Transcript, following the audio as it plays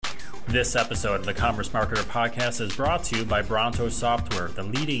This episode of the Commerce Marketer Podcast is brought to you by Bronto Software, the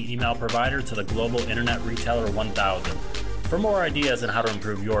leading email provider to the global internet retailer 1000. For more ideas on how to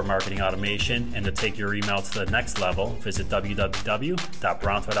improve your marketing automation and to take your email to the next level, visit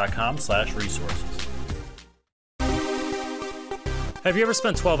www.bronto.com/resources. Have you ever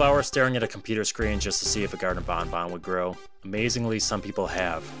spent 12 hours staring at a computer screen just to see if a garden bonbon would grow? Amazingly, some people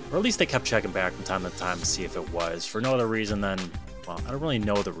have. Or at least they kept checking back from time to time to see if it was, for no other reason than, well, I don't really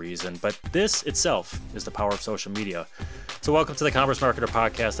know the reason, but this itself is the power of social media. So welcome to the Commerce Marketer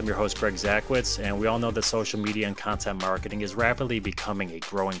Podcast. I'm your host, Greg Zakwitz, and we all know that social media and content marketing is rapidly becoming a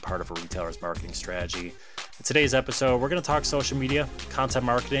growing part of a retailer's marketing strategy. In today's episode, we're going to talk social media, content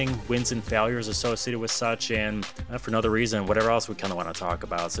marketing, wins and failures associated with such, and for no other reason, whatever else we kind of want to talk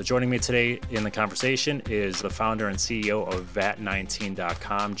about. So joining me today in the conversation is the founder and CEO of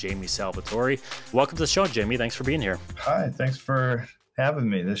VAT19.com, Jamie Salvatore. Welcome to the show, Jamie. Thanks for being here. Hi, thanks for having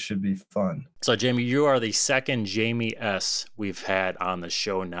me. This should be fun. So, Jamie, you are the second Jamie S. we've had on the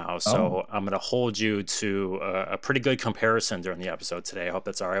show now. So I'm going to hold you to a pretty good comparison during the episode today. I hope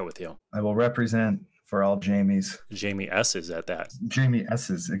that's all right with you. I will represent for all Jamies. Jamie S's at that. Jamie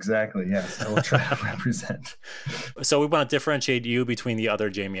S's, exactly. Yes, I will try to represent. So we want to differentiate you between the other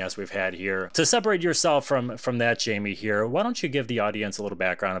Jamie S. we've had here. To separate yourself from that Jamie here, why don't you give the audience a little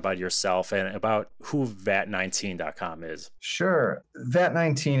background about yourself and about who VAT19.com is? Sure.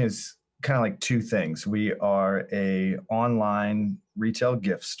 VAT19 is kind of like two things. We are a online retail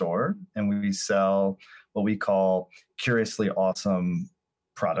gift store, and we sell what we call curiously awesome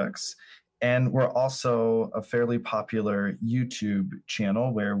products. And we're also a fairly popular YouTube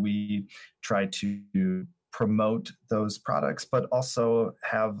channel where we try to promote those products, but also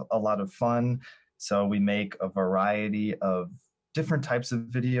have a lot of fun. So we make a variety of different types of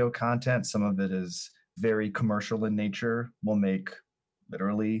video content. Some of it is very commercial in nature. We'll make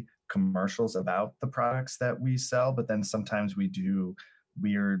literally commercials about the products that we sell, but then sometimes we do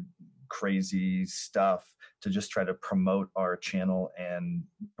weird, crazy stuff to just try to promote our channel and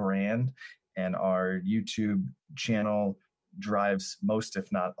brand. And our YouTube channel drives most,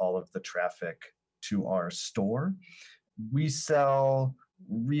 if not all, of the traffic to our store. We sell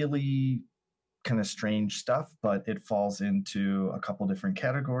really kind of strange stuff, but it falls into a couple different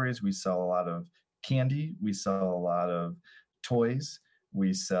categories. We sell a lot of candy. We sell a lot of toys.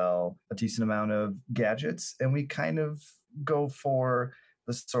 We sell a decent amount of gadgets. And we kind of go for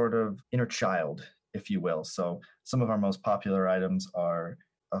the sort of inner child, if you will. So some of our most popular items are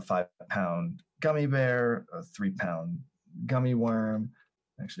a 5-pound gummy bear, a 3-pound gummy worm.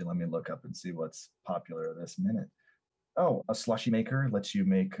 Actually, let me look up and see what's popular this minute. Oh, a slushie maker lets you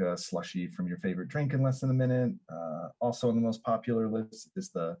make a slushie from your favorite drink in less than a minute. Also on the most popular list is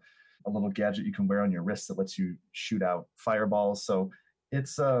a little gadget you can wear on your wrist that lets you shoot out fireballs. So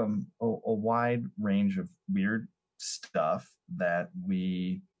it's a wide range of weird stuff that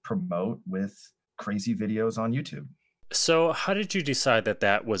we promote with crazy videos on YouTube. So how did you decide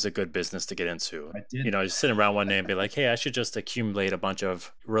that was a good business to get into? I did. Just sitting around one day and be like, hey, I should just accumulate a bunch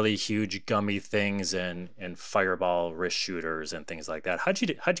of really huge gummy things and fireball wrist shooters and things like that. How'd you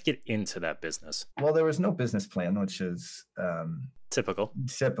get into that business? Well, there was no business plan, which is typical.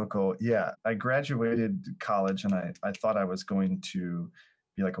 Yeah. I graduated college and I thought I was going to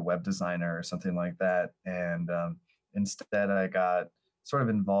be like a web designer or something like that. And instead I got sort of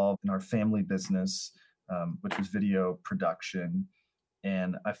involved in our family business, which was video production.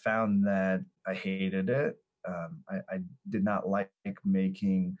 And I found that I hated it. I did not like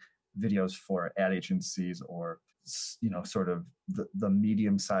making videos for ad agencies or, sort of the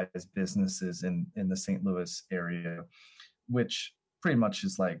medium-sized businesses in the St. Louis area, which pretty much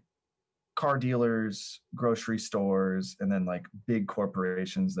is like car dealers, grocery stores, and then like big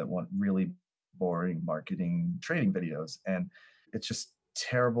corporations that want really boring marketing training videos. And it's just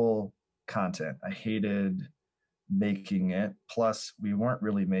terrible content. I hated making it. Plus, we weren't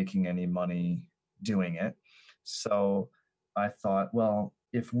really making any money doing it. So I thought, well,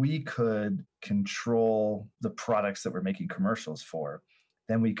 if we could control the products that we're making commercials for,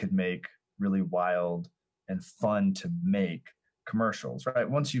 then we could make really wild and fun to make commercials, right?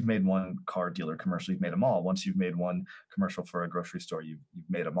 Once you've made one car dealer commercial, you've made them all. Once you've made one commercial for a grocery store, you've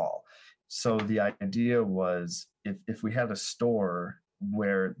made them all. So the idea was if we had a store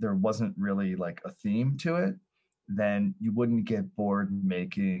where there wasn't really like a theme to it, then you wouldn't get bored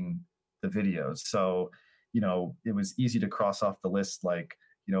making the videos. So, it was easy to cross off the list like,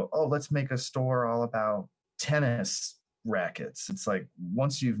 let's make a store all about tennis rackets. It's like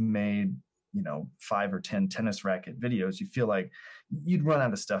once you've made, 5 or 10 tennis racket videos, you feel like you'd run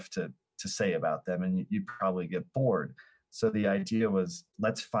out of stuff to say about them and you'd probably get bored. So the idea was,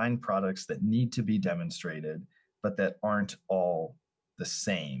 let's find products that need to be demonstrated, but that aren't all the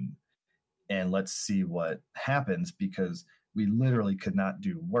same. And let's see what happens, because we literally could not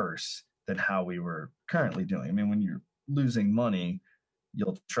do worse than how we were currently doing. I mean, when you're losing money,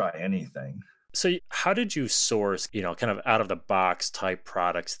 you'll try anything. So how did you source, kind of out of the box type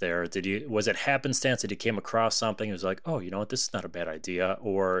products there? Was it happenstance that you came across something? It was like, oh, you know what, this is not a bad idea.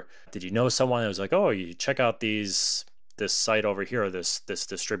 Or did you know someone that was like, oh, you check out this site over here, this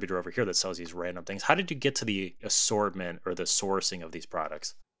distributor over here that sells these random things. How did you get to the assortment or the sourcing of these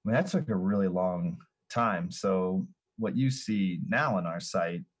products? I mean, that took a really long time. So what you see now on our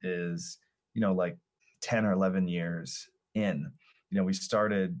site is, like 10 or 11 years in. We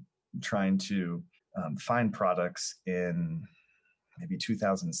started trying to find products in maybe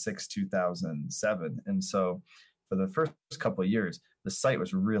 2006, 2007. And so for the first couple of years, the site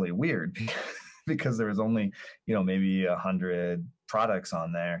was really weird because there was only, maybe 100 products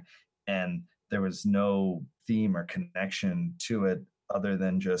on there, and there was no theme or connection to it other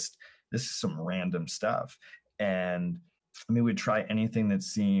than just, this is some random stuff. And I mean, we'd try anything that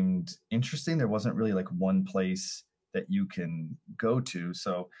seemed interesting. There wasn't really like one place that you can go to.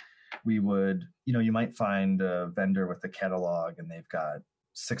 So we would, you might find a vendor with a catalog and they've got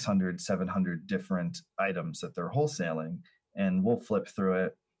 600, 700 different items that they're wholesaling, and we'll flip through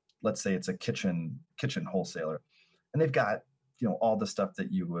it. Let's say it's a kitchen wholesaler, and they've got, all the stuff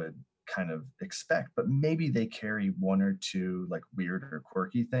that you would kind of expect, but maybe they carry one or two like weird or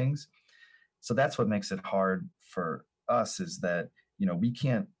quirky things. So that's what makes it hard for us, is that, we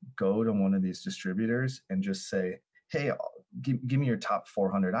can't go to one of these distributors and just say, hey, give me your top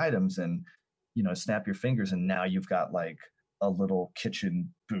 400 items and, snap your fingers, and now you've got like a little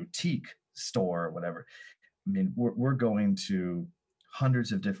kitchen boutique store or whatever. I mean, we're going to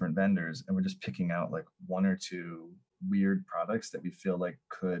hundreds of different vendors, and we're just picking out like one or two weird products that we feel like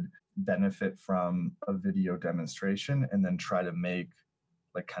could benefit from a video demonstration, and then try to make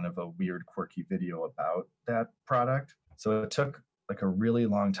like kind of a weird, quirky video about that product. So it took like a really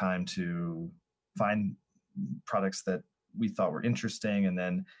long time to find products that we thought were interesting, and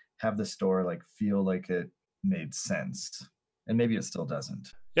then have the store like feel like it made sense. And maybe it still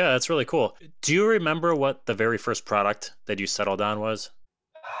doesn't. Yeah, that's really cool. Do you remember what the very first product that you settled on was?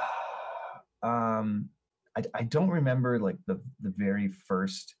 I don't remember like the very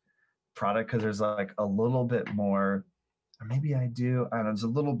first product, because there's like a little bit more, or maybe I do. I don't know, there's a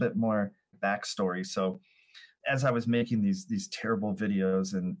little bit more backstory. So as I was making these terrible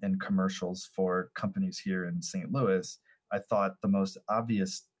videos and commercials for companies here in St. Louis, I thought the most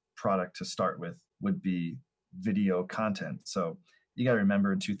obvious product to start with would be video content. So you got to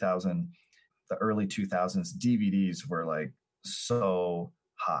remember, in the early 2000s, DVDs were like so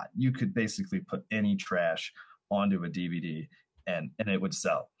hot. You could basically put any trash onto a DVD and it would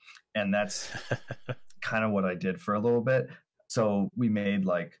sell. And that's kind of what I did for a little bit. So we made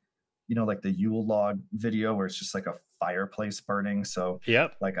like, like the Yule log video where it's just like a fireplace burning. So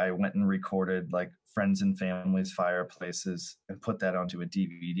yep. Like I went and recorded like friends and family's fireplaces and put that onto a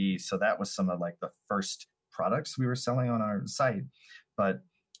DVD. So that was some of like the first products we were selling on our site. But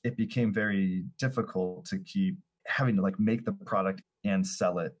it became very difficult to keep having to like make the product and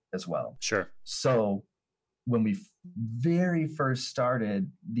sell it as well. Sure. So when we very first started,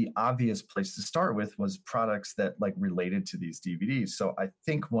 the obvious place to start with was products that like related to these DVDs. So I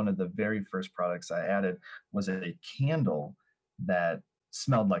think one of the very first products I added was a candle that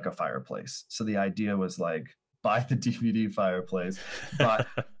smelled like a fireplace. So the idea was like, buy the DVD fireplace,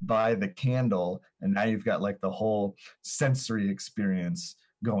 buy the candle, and now you've got like the whole sensory experience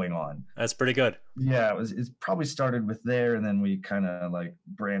going on. That's pretty good. Yeah, it probably started with there, and then we kind of like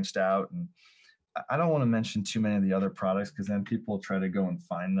branched out. And I don't want to mention too many of the other products, because then people try to go and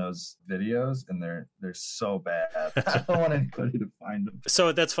find those videos, and they're so bad. I don't want anybody to find them.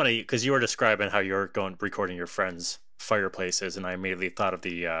 So that's funny, because you were describing how you're going recording your friends' fireplaces, and I immediately thought of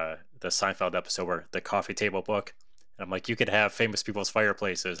the Seinfeld episode where the coffee table book. And I'm like, you could have famous people's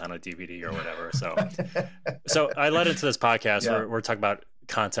fireplaces on a DVD or whatever. So I led into this podcast where we're talking about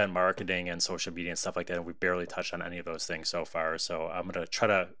content marketing and social media and stuff like that, and we barely touched on any of those things so far. So I'm going to try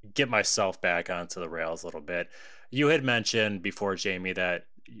to get myself back onto the rails a little bit. You had mentioned before, Jamie, that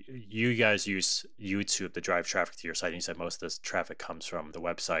you guys use YouTube to drive traffic to your site, and you said most of this traffic comes from the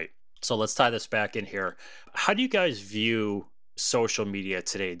website. So let's tie this back in here. How do you guys view social media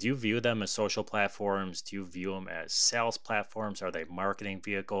today? Do you view them as social platforms? Do you view them as sales platforms? Are they marketing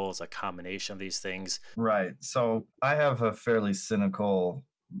vehicles, a combination of these things? Right. So I have a fairly cynical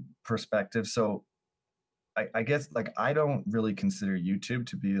perspective. So I guess like I don't really consider YouTube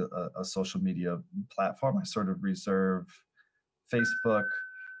to be a social media platform. I sort of reserve Facebook.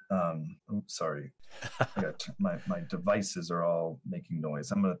 Oops, sorry. I got my devices are all making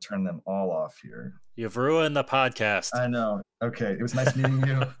noise. I'm going to turn them all off here. You've ruined the podcast. I know. Okay. It was nice meeting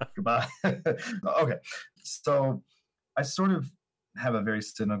you. Goodbye. Okay. So I sort of have a very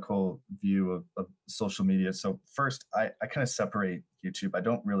cynical view of social media. So first, I kind of separate YouTube. I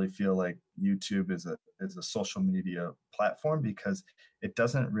don't really feel like YouTube is a social media platform because it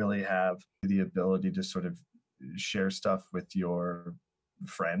doesn't really have the ability to sort of share stuff with your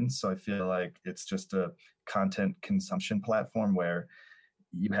friends. So I feel like it's just a content consumption platform where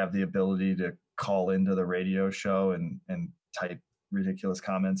you have the ability to call into the radio show and type ridiculous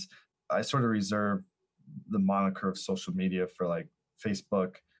comments. I sort of reserve the moniker of social media for like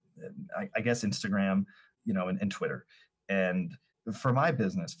Facebook, I guess Instagram, and Twitter. And for my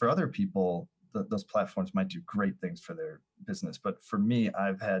business, for other people, those platforms might do great things for their business. But for me,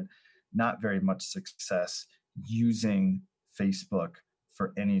 I've had not very much success using Facebook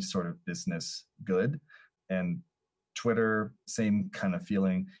for any sort of business good. And Twitter, same kind of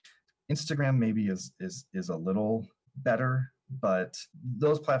feeling. Instagram maybe is a little better, but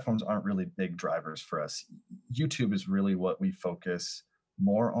those platforms aren't really big drivers for us. YouTube is really what we focus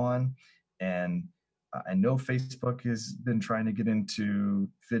more on. And I know Facebook has been trying to get into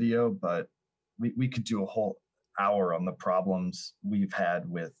video, but we could do a whole hour on the problems we've had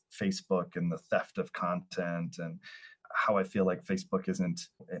with Facebook and the theft of content and how I feel like Facebook isn't,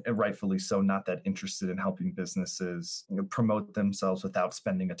 and rightfully so, not that interested in helping businesses promote themselves without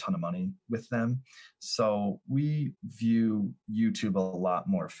spending a ton of money with them. So we view YouTube a lot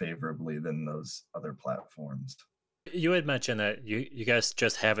more favorably than those other platforms. You had mentioned that you guys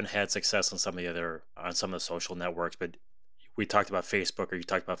just haven't had success on some of the social networks, but we talked about Facebook, or you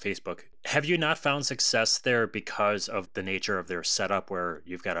talked about Facebook. Have you not found success there because of the nature of their setup where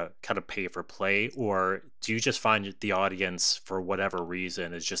you've got to kind of pay for play? Or do you just find the audience, for whatever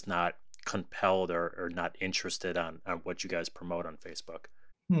reason, is just not compelled or not interested on what you guys promote on Facebook?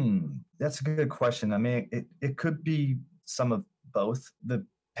 That's a good question. I mean, it could be some of both. The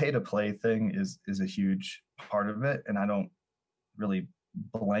pay to play thing is a huge part of it. And I don't really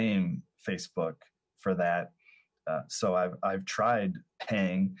blame Facebook for that. So I've tried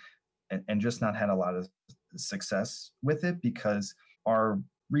paying and just not had a lot of success with it because our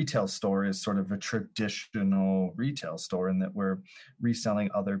retail store is sort of a traditional retail store in that we're reselling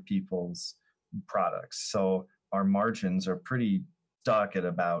other people's products. So our margins are pretty stuck at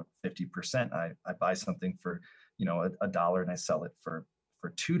about 50%. I buy something for, $1 and I sell it for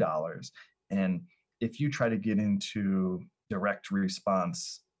 $2. And if you try to get into direct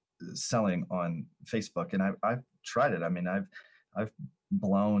response selling on Facebook, and I've tried it. I mean, I've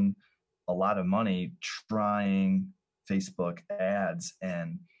blown a lot of money trying Facebook ads,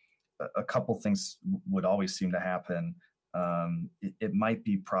 and a couple things would always seem to happen. It might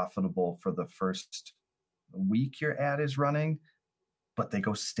be profitable for the first week your ad is running, but they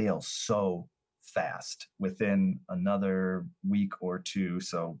go stale so fast within another week or two.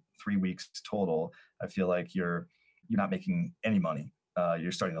 So 3 weeks total. I feel like you're not making any money.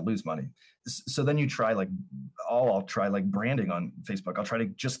 You're starting to lose money. So then you try I'll try branding on Facebook. I'll try to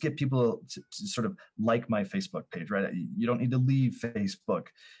just get people to sort of like my Facebook page, right? You don't need to leave Facebook,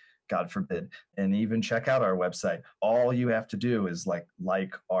 God forbid, and even check out our website. All you have to do is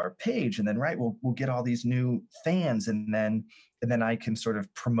like our page, and then we'll get all these new fans, and then I can sort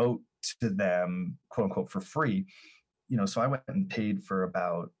of promote to them, quote unquote, for free. So I went and paid for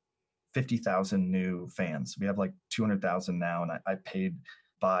about 50,000 new fans. We have 200,000 now, and I paid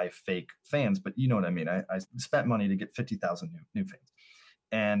by fake fans, but you know what I mean. I spent money to get 50,000 new fans,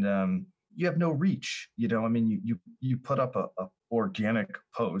 and you have no reach. I mean, you put up a organic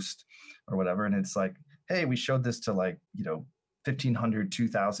post or whatever, and it's like, hey, we showed this to 1,500,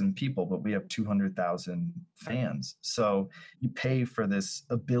 2,000 people, but we have 200,000 fans. So you pay for this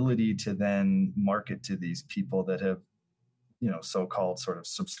ability to then market to these people that have so-called sort of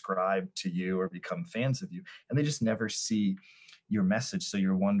subscribe to you or become fans of you, and they just never see your message. So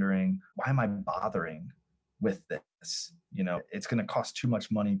you're wondering, why am I bothering with this? It's going to cost too much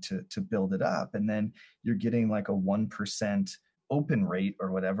money to build it up. And then you're getting a 1% open rate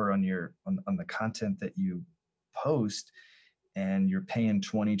or whatever on the content that you post, and you're paying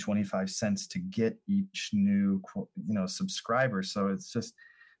 20, 25 cents to get each new, subscriber. So it's just,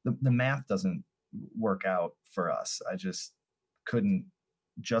 the math doesn't work out for us. I just couldn't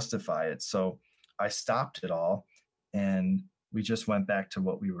justify it. So I stopped it all, and we just went back to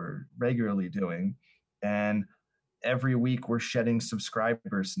what we were regularly doing. And every week we're shedding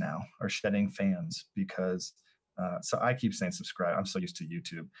subscribers now, or shedding fans, because so I keep saying subscribe. I'm so used to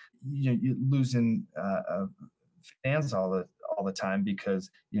YouTube. You're losing fans all the time because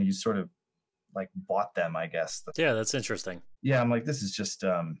you sort of like bought them, I guess. Yeah, that's interesting. Yeah, I'm like, this is just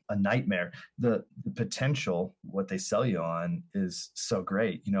a nightmare. The potential, what they sell you on is so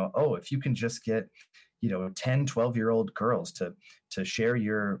great. Oh, if you can just get 10, 12-year-old girls to share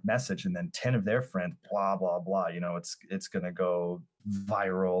your message, and then 10 of their friends, blah blah blah, it's going to go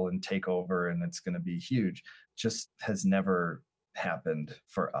viral and take over, and it's going to be huge. Just has never happened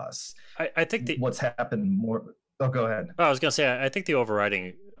for us. I think what's happened more. Oh, go ahead. I was going to say, I think the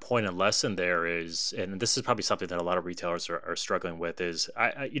overriding point and lesson there is, and this is probably something that a lot of retailers are struggling with, is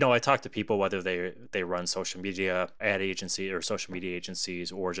I talk to people, whether they run social media ad agency or social media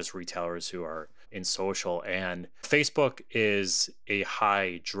agencies, or just retailers who are in social, and Facebook is a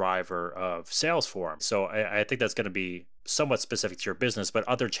high driver of sales for them. So I think that's going to be somewhat specific to your business, but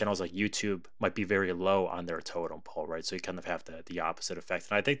other channels like YouTube might be very low on their totem pole, right? So you kind of have the opposite effect.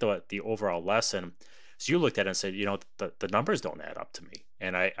 And I think the overall lesson, so you looked at it and said, the numbers don't add up to me.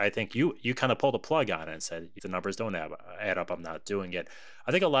 And I think you kind of pulled a plug on it and said, if the numbers don't add up, I'm not doing it.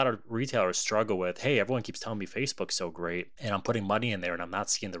 I think a lot of retailers struggle with, hey, everyone keeps telling me Facebook's so great, and I'm putting money in there and I'm not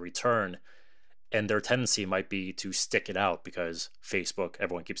seeing the return. And their tendency might be to stick it out because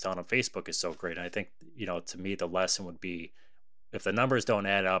everyone keeps telling them Facebook is so great. And I think, to me, the lesson would be, if the numbers don't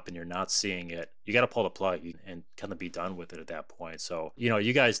add up and you're not seeing it, you got to pull the plug and kind of be done with it at that point. So,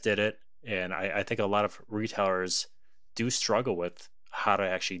 you guys did it. And I think a lot of retailers do struggle with how to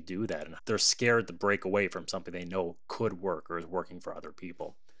actually do that. And they're scared to break away from something they know could work or is working for other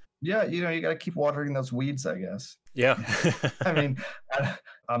people. Yeah, you got to keep watering those weeds, I guess. Yeah. I mean,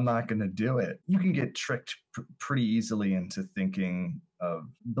 I'm not going to do it. You can get tricked pretty easily into thinking of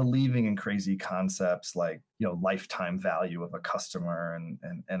believing in crazy concepts like, lifetime value of a customer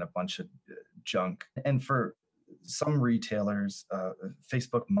and a bunch of junk. And for some retailers,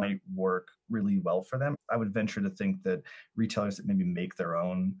 Facebook might work really well for them. I would venture to think that retailers that maybe make their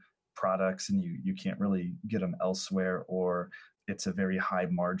own products and you can't really get them elsewhere, or it's a very high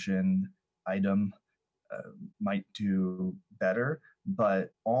margin item, might do better.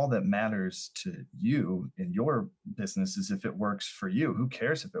 But all that matters to you in your business is if it works for you. Who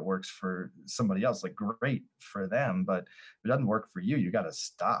cares if it works for somebody else? Like, great for them, but if it doesn't work for you, you got to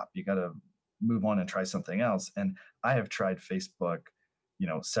stop. You got to move on and try something else. And I have tried Facebook,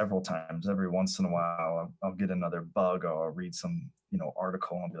 several times. Every once in a while, I'll get another bug, or I'll read some,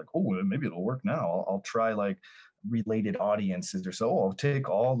 article and I'll be like, oh, maybe it'll work now. I'll try like related audiences or so. I'll take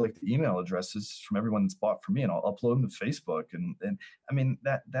all like the email addresses from everyone that's bought from me and I'll upload them to Facebook. And I mean,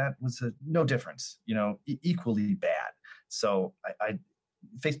 that was no difference, equally bad. So I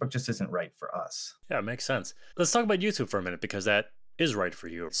Facebook just isn't right for us. Yeah, it makes sense. Let's talk about YouTube for a minute, because that is right for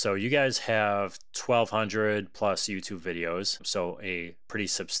you. So you guys have 1,200 plus YouTube videos, so a pretty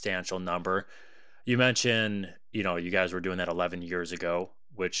substantial number. You mentioned, you guys were doing that 11 years ago,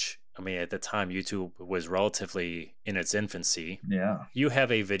 which, I mean, at the time, YouTube was relatively in its infancy. Yeah. You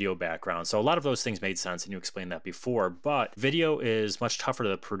have a video background, so a lot of those things made sense, and you explained that before, but video is much tougher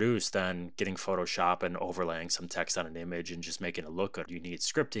to produce than getting Photoshop and overlaying some text on an image and just making it look good. You need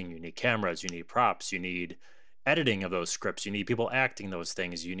scripting, you need cameras, you need props, you need editing of those scripts, you need people acting those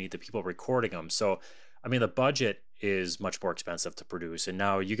things, you need the people recording them. So, I mean, the budget is much more expensive to produce. And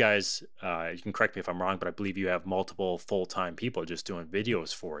now you guys, you can correct me if I'm wrong, but I believe you have multiple full-time people just doing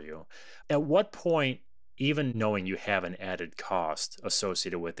videos for you. At what point, even knowing you have an added cost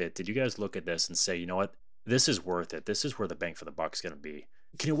associated with it, did you guys look at this and say, you know what, this is worth it. This is where the bang for the buck's going to be.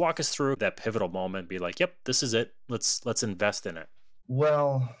 Can you walk us through that pivotal moment? Be like, yep, this is it. Let's invest in it.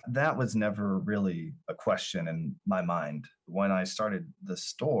 Well, that was never really a question in my mind. When I started the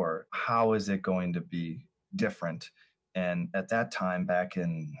store, how is it going to be different? And at that time, back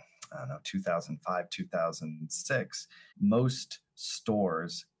in, 2005, 2006, most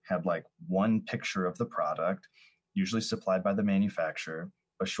stores had like one picture of the product, usually supplied by the manufacturer,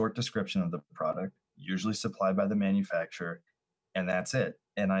 a short description of the product, usually supplied by the manufacturer, and that's it.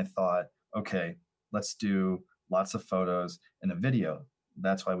 And I thought, okay, let's do lots of photos and a video.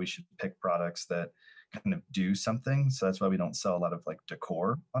 That's why we should pick products that kind of do something. So that's why we don't sell a lot of like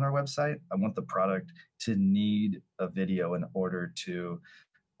decor on our website. I want the product to need a video in order to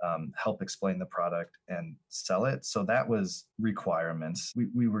help explain the product and sell it. So that was requirements.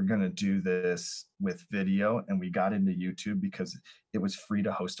 We were going to do this with video, and we got into YouTube because it was free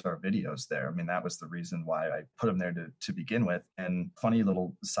to host our videos there. I mean, that was the reason why I put them there to begin with. And funny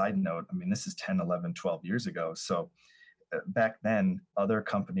little side note, I mean, this is 10, 11, 12 years ago. So back then, other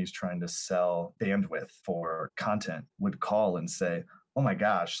companies trying to sell bandwidth for content would call and say, oh my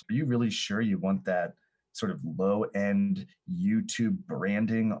gosh, are you really sure you want that sort of low end YouTube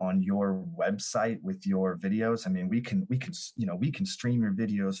branding on your website with your videos. I mean, we can stream your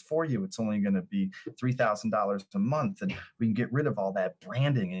videos for you. It's only going to be $3,000 a month, and we can get rid of all that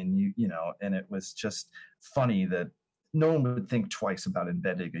branding. And and it was just funny that no one would think twice about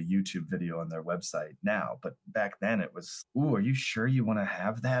embedding a YouTube video on their website now. But back then it was, ooh, are you sure you want to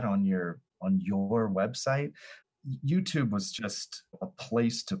have that on your website? YouTube was just a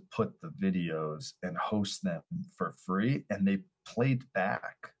place to put the videos and host them for free. And they played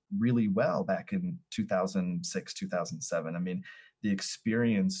back really well back in 2006, 2007. I mean, the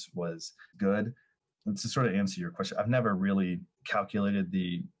experience was good. And to sort of answer your question, I've never really calculated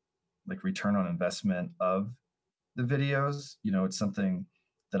the return on investment of the videos. It's something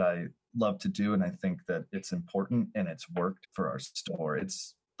that I love to do. And I think that it's important, and it's worked for our store.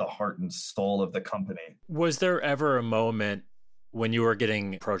 It's the heart and soul of the company. Was there ever a moment when you were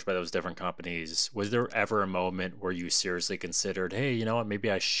getting approached by those different companies, was there ever a moment where you seriously considered, hey, you know what, maybe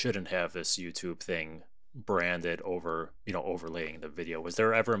I shouldn't have this YouTube thing branded over, overlaying the video? Was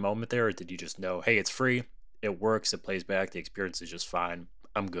there ever a moment there, or did you just know, hey, it's free, it works, it plays back, the experience is just fine,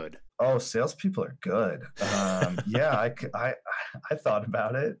 I'm good? Oh, salespeople are good. Yeah, I thought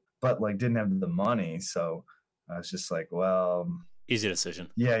about it, but didn't have the money. So I was just like, well, easy decision.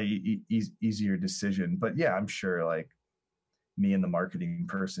 Yeah, easier decision. But yeah, I'm sure me and the marketing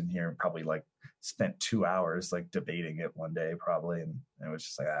person here probably spent 2 hours debating it one day probably. And it was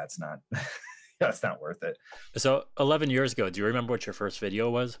just like, it's not, that's not worth it. So 11 years ago, do you remember what your first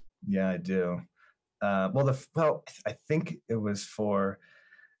video was? Yeah, I do. I think it was for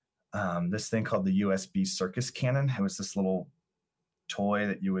this thing called the USB circus cannon. It was this little toy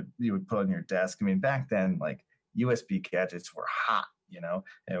that you would put on your desk. I mean, back then, USB gadgets were hot,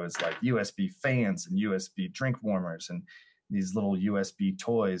 it was USB fans and USB drink warmers and these little USB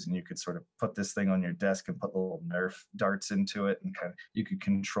toys. And you could sort of put this thing on your desk and put little Nerf darts into it, and you could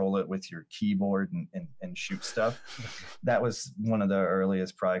control it with your keyboard and shoot stuff. That was one of the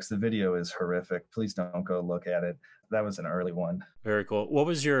earliest products. The video is horrific. Please don't go look at it. That was an early one. Very cool.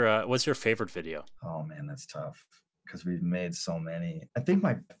 What's your favorite video? Oh man, that's tough because we've made so many. I think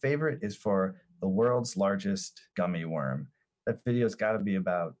my favorite is for the world's largest gummy worm. That video's got to be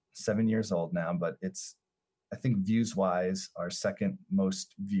about 7 years old now, but it's, I think views wise, our second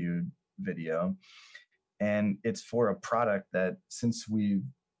most viewed video. And it's for a product that since we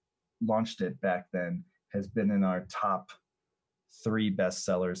launched it back then has been in our top 3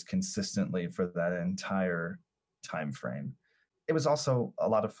 bestsellers consistently for that entire time frame. It was also a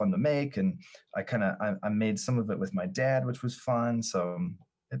lot of fun to make, and I made some of it with my dad, which was fun. So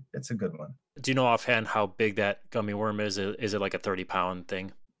it's a good one. Do you know offhand how big that gummy worm is? Is it like a 30-pound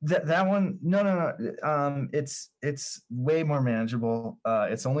thing? That one, no. It's way more manageable.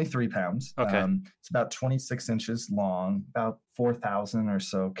 It's only 3 pounds. Okay. It's about 26 inches long, about 4,000 or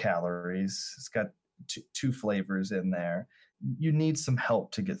so calories. It's got two flavors in there. You need some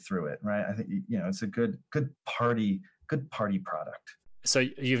help to get through it, right? I think it's a good party product. So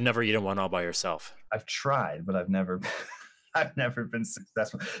you've never eaten one all by yourself? I've tried, but I've never been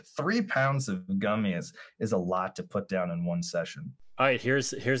successful. 3 pounds of gummy is a lot to put down in one session. All right, here's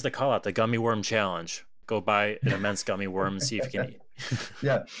the call out, the gummy worm challenge. Go buy an immense gummy worm and see if you can eat.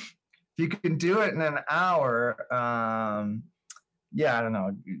 Yeah. If you can do it in an hour, yeah, I don't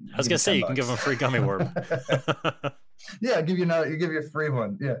know. I was going to say, you can give them a free gummy worm. Yeah, you give you a free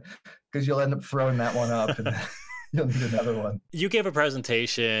one. Yeah, because you'll end up throwing that one up and you'll need another one. You gave a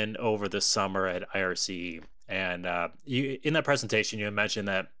presentation over the summer at IRC, and in that presentation, you mentioned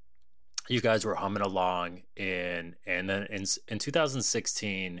that you guys were humming along, and then in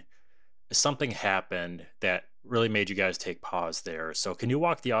 2016, something happened that really made you guys take pause there. So can you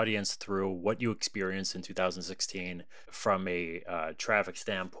walk the audience through what you experienced in 2016 from a traffic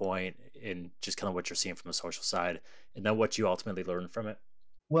standpoint, and just kind of what you're seeing from the social side, and then what you ultimately learned from it?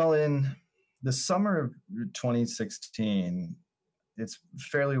 Well, in the summer of 2016, it's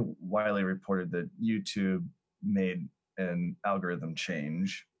fairly widely reported that YouTube made an algorithm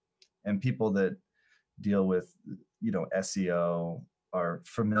change, and people that deal with, SEO are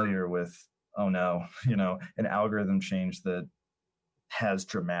familiar with, oh no, an algorithm change that has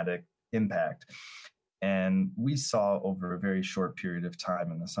dramatic impact. And we saw over a very short period of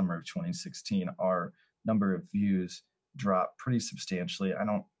time in the summer of 2016, our number of views drop pretty substantially. I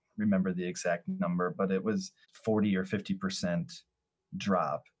don't remember the exact number, but it was 40 or 50%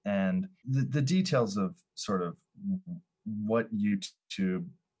 drop. And the details of sort of what YouTube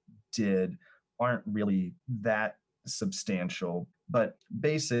did aren't really that substantial. But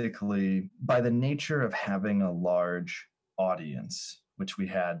basically, by the nature of having a large audience, which we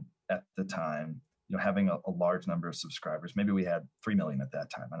had at the time, having a large number of subscribers. Maybe we had 3 million at that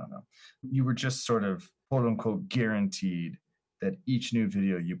time. I don't know. You were just sort of quote unquote guaranteed that each new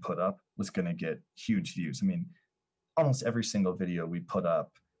video you put up was going to get huge views. I mean, almost every single video we put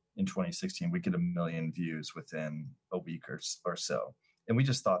up in 2016, we get 1 million views within a week or so. And we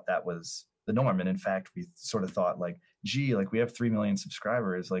just thought that was the norm. And in fact, we sort of thought like, gee, like we have 3 million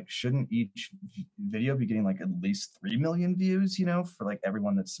subscribers. Like, shouldn't each video be getting like at least 3 million views, for like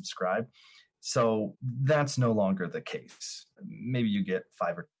everyone that's subscribed? So that's no longer the case. Maybe you get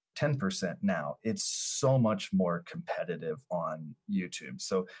 5 or 10% now. It's so much more competitive on YouTube.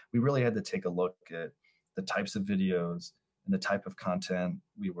 So we really had to take a look at the types of videos and the type of content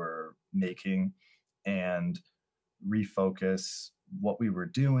we were making and refocus what we were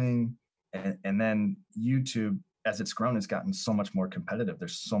doing. And then YouTube, as it's grown, has gotten so much more competitive.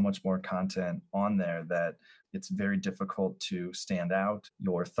 There's so much more content on there that it's very difficult to stand out.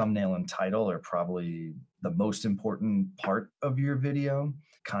 Your thumbnail and title are probably the most important part of your video,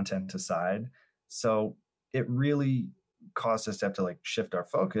 content aside. So it really caused us to have to like shift our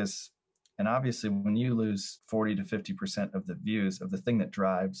focus. And obviously, when you lose 40 to 50% of the views of the thing that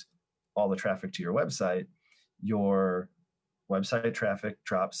drives all the traffic to your website, your website traffic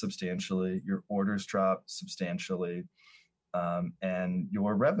drops substantially, your orders drop substantially, and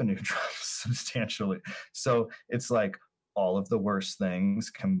your revenue drops substantially. So it's like all of the worst things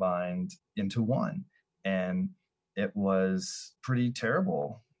combined into one. And it was pretty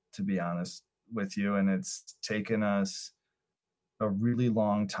terrible, to be honest with you. And it's taken us a really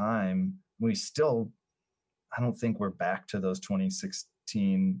long time. I don't think we're back to those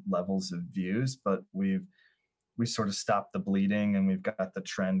 2016 levels of views, but we sort of stopped the bleeding and we've got the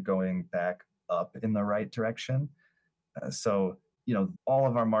trend going back up in the right direction. So, all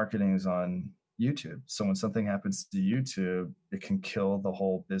of our marketing is on YouTube. So when something happens to YouTube, it can kill the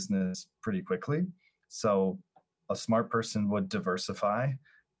whole business pretty quickly. So a smart person would diversify.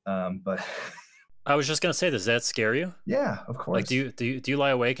 But I was just going to say, does that scare you? Yeah, of course. Like, do you lie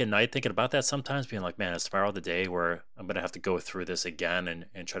awake at night thinking about that sometimes, being like, man, is tomorrow the day where I'm going to have to go through this again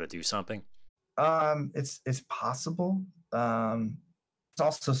and try to do something? It's possible. It's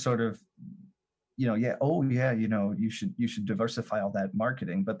also sort of, you should diversify all that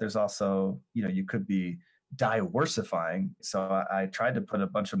marketing, but there's also, you could be diversifying. So I tried to put a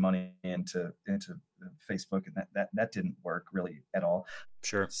bunch of money into Facebook, and that didn't work really at all.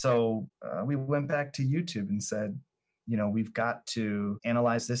 Sure. So we went back to YouTube and said, we've got to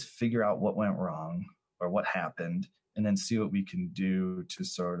analyze this, figure out what went wrong or what happened, and then see what we can do to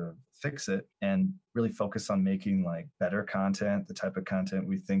sort of fix it and really focus on making like better content, the type of content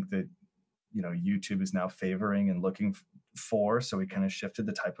we think that, YouTube is now favoring and looking for. So we kind of shifted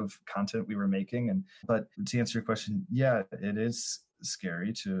the type of content we were making. But to answer your question, yeah, it is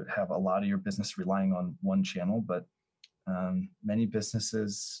scary to have a lot of your business relying on one channel, but many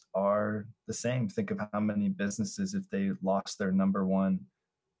businesses are the same. Think of how many businesses, if they lost their number one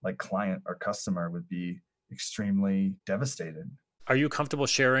like client or customer, would be extremely devastated. Are you comfortable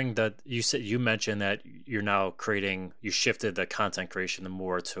sharing that you mentioned that you're now you shifted the content creation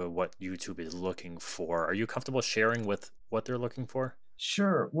more to what YouTube is looking for. Are you comfortable sharing with what they're looking for?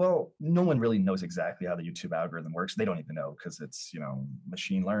 Sure. Well, no one really knows exactly how the YouTube algorithm works. They don't even know because it's,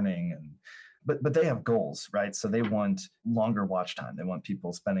 machine learning but they have goals, right? So they want longer watch time. They want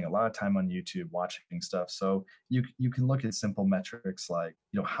people spending a lot of time on YouTube watching stuff. So you can look at simple metrics like,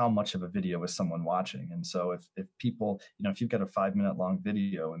 how much of a video is someone watching? And so if people, if you've got a 5-minute long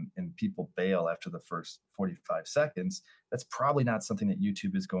video and people bail after the first 45 seconds, that's probably not something that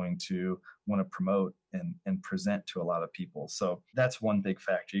YouTube is going to want to promote and present to a lot of people. So that's one big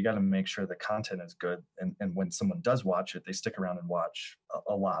factor. You got to make sure the content is good. And when someone does watch it, they stick around and watch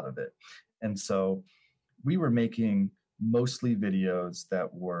a lot of it. And so we were making mostly videos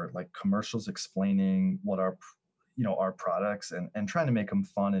that were like commercials explaining what our products and trying to make them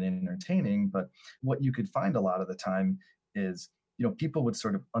fun and entertaining. But what you could find a lot of the time is, people would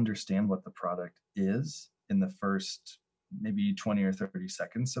sort of understand what the product is in the first maybe 20 or 30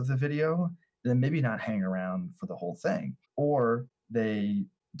 seconds of the video, and then maybe not hang around for the whole thing. Or they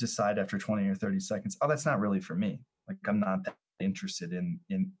decide after 20 or 30 seconds, oh, that's not really for me. Like, I'm not that interested in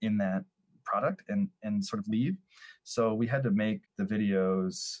that product and sort of leave. So we had to make the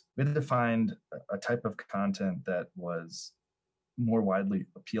videos, we had to find a type of content that was more widely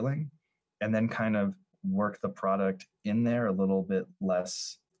appealing and then kind of work the product in there a little bit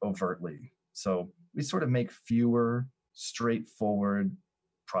less overtly. So we sort of make fewer straightforward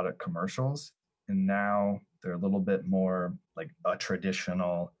product commercials. And now they're a little bit more like a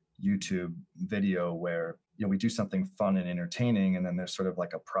traditional YouTube video where, we do something fun and entertaining, and then there's sort of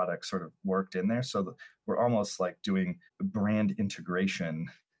like a product sort of worked in there. So we're almost like doing brand integration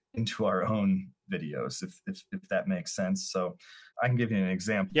into our own videos, if that makes sense. So I can give you an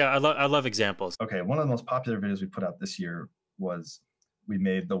example. Yeah, I love examples. Okay, one of the most popular videos we put out this year was we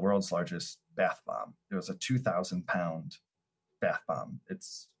made the world's largest bath bomb. It was a 2,000-pound bath bomb.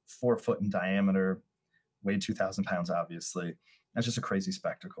 It's 4 foot in diameter, weighed 2,000 pounds, obviously. That's just a crazy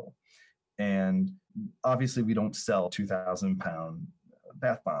spectacle. And obviously we don't sell 2,000-pound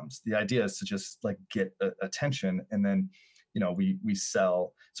bath bombs. The idea is to just like get attention, and then we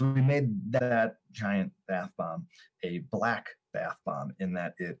sell. So we made that giant bath bomb a black bath bomb, in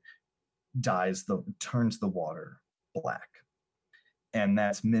that it turns the water black. And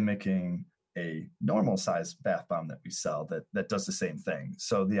that's mimicking a normal size bath bomb that we sell that does the same thing.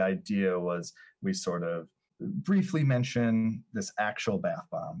 So the idea was we sort of briefly mention this actual bath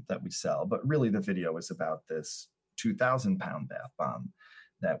bomb that we sell, but really the video is about this 2,000-pound bath bomb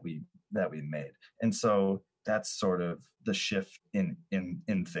that we made. And so that's sort of the shift in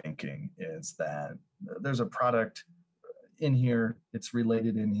thinking, is that there's a product in here, it's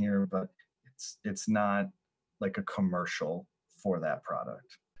related in here, but it's not like a commercial for that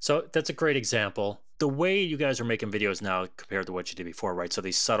product. So that's a great example. The way you guys are making videos now compared to what you did before, right? So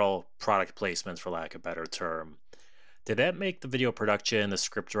these subtle product placements, for lack of a better term, did that make the video production, the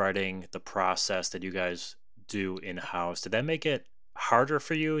script writing, the process that you guys do in-house, did that make it harder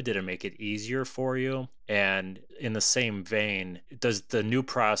for you? Did it make it easier for you? And in the same vein, does the new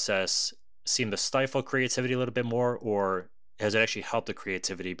process seem to stifle creativity a little bit more, or has it actually helped the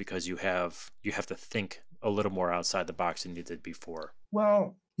creativity because you have to think a little more outside the box than you did before?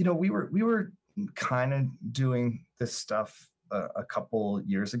 Well, we were kind of doing this stuff a couple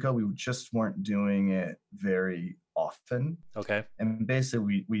years ago. We just weren't doing it very often. Okay. And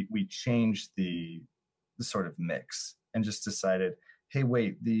basically we changed the sort of mix and just decided, hey,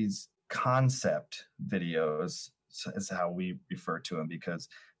 wait, these concept videos is how we refer to them, because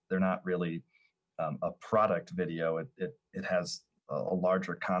they're not really a product video. It has a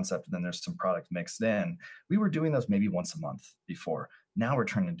larger concept, and then there's some product mixed in. We were doing those maybe once a month before. Now we're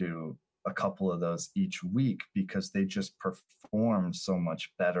trying to do a couple of those each week, because they just perform so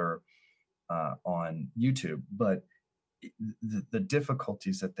much better on YouTube. But the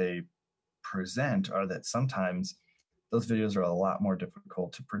difficulties that they present are that sometimes those videos are a lot more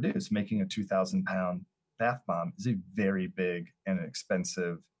difficult to produce. Making a 2,000-pound bath bomb is a very big and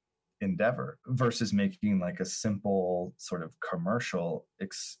expensive endeavor versus making like a simple sort of commercial,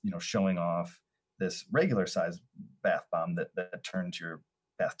 showing off this regular size bath bomb that turns your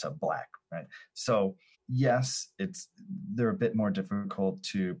bathtub black, right? So yes, they're a bit more difficult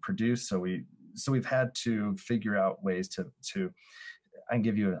to produce. So we've had to figure out ways to I can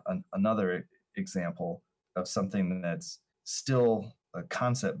give you another example of something that's still a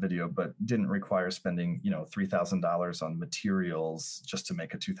concept video, but didn't require spending, $3,000 on materials just to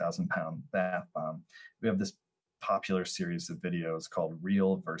make a 2,000-pound bath bomb. We have this popular series of videos called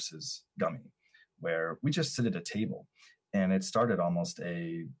Real versus Gummy, where we just sit at a table, and it started almost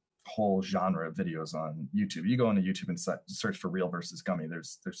a whole genre of videos on YouTube. You go into YouTube and search for Real versus Gummy.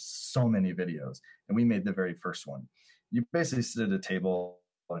 There's so many videos, and we made the very first one. You basically sit at a table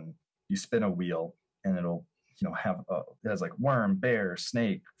and you spin a wheel, and it'll it has like worm, bear,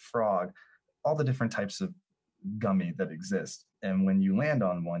 snake, frog, all the different types of gummy that exist. And when you land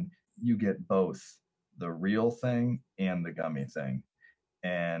on one, you get both the real thing and the gummy thing.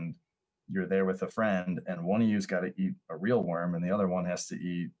 And you're there with a friend, and one of you's got to eat a real worm, and the other one has to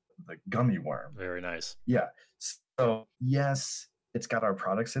eat the gummy worm. Very nice. Yeah. So yes, it's got our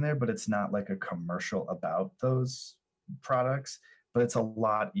products in there, but it's not like a commercial about those products. But it's a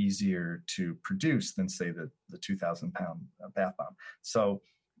lot easier to produce than, say, the 2,000-pound bath bomb. So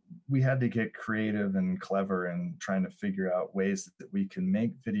we had to get creative and clever and trying to figure out ways that we can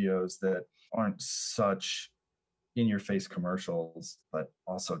make videos that aren't such in-your-face commercials, but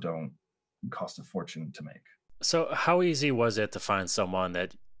also don't cost a fortune to make. So how easy was it to find someone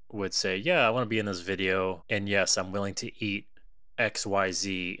that would say, yeah, I want to be in this video, and yes, I'm willing to eat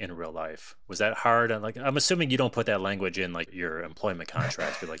XYZ in real life? Was that hard? And I'm assuming you don't put that language in like your employment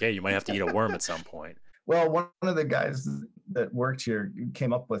contracts. Be like, hey, you might have to eat a worm at some point. Well, one of the guys that worked here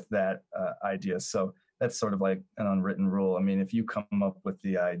came up with that idea. So that's sort of like an unwritten rule. I mean, if you come up with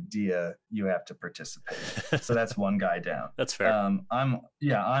the idea, you have to participate. So that's one guy down. That's fair.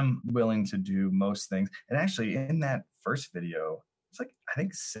 I'm willing to do most things. And actually, in that first video, it's like, I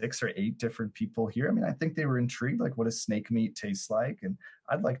think 6 or 8 different people here. I mean, I think they were intrigued, like, what does snake meat taste like? And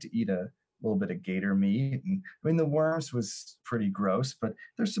I'd like to eat a little bit of gator meat. And I mean, the worms was pretty gross, but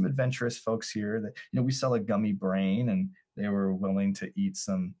there's some adventurous folks here that, we sell a gummy brain, and they were willing to eat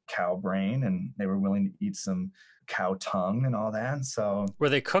some cow brain, and they were willing to eat some cow tongue and all that. So Were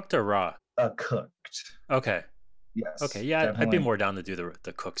they cooked or raw? Cooked. Okay. Yes. Okay. Yeah, I'd be definitely. more down to do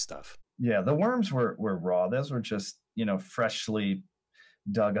the cook stuff. Yeah, the worms were raw. Those were just, freshly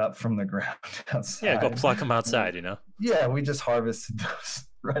dug up from the ground outside. Yeah, go pluck them outside, Yeah, we just harvested those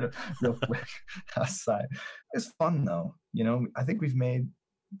real quick outside. It's fun though. I think we've made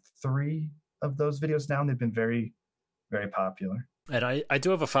 3 of those videos now, and they've been very, very popular. And I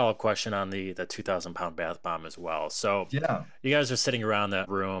do have a follow-up question on the 2,000-pound bath bomb as well. So Yeah. you guys are sitting around that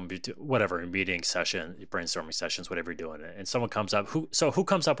room, whatever, meeting session, brainstorming sessions, whatever you're doing, and someone comes up. Who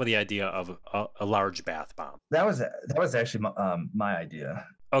comes up with the idea of a large bath bomb? That was actually my idea.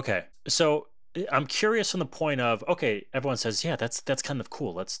 Okay, so I'm curious from the point of, okay, everyone says, yeah, that's kind of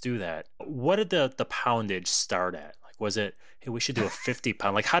cool. Let's do that. What did the poundage start at? Like, was it, hey, we should do a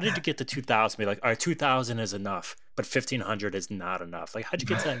 50-pound? Like, how did you get to 2,000? Be like, all right, 2,000 is enough, but 1,500 is not enough. Like, how'd you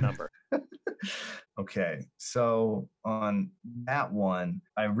get to that number? Okay, so on that one,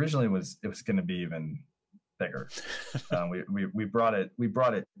 I originally it was going to be even bigger. We brought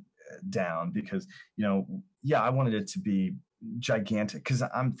it down because I wanted it to be gigantic, because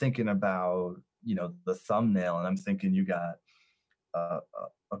I'm thinking about the thumbnail, and I'm thinking you got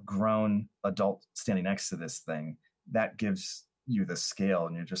a grown adult standing next to this thing. That gives you the scale,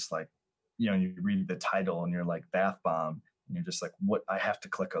 and you're just like, you read the title and you're like, bath bomb, and you're just like, what? I have to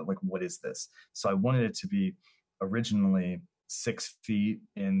click on, like, what is this? So I wanted it to be originally 6 feet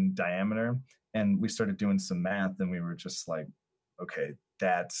in diameter, and we started doing some math, and we were just like, okay,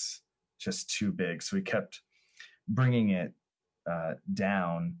 that's just too big. So we kept bringing it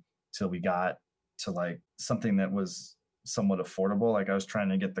down till we got to like something that was somewhat affordable. Like, I was trying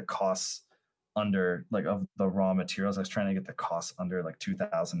to get the costs under, like, of the raw materials, I was trying to get the costs under like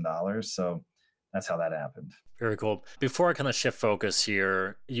 $2,000. So that's how that happened. Very cool. Before I kind of shift focus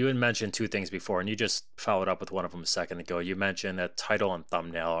here, you had mentioned 2 things before, and you just followed up with one of them a second ago. You mentioned that title and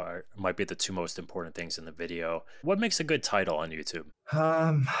thumbnail might be the 2 most important things in the video. What makes a good title on YouTube?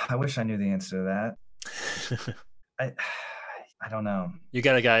 I wish I knew the answer to that. I don't know. You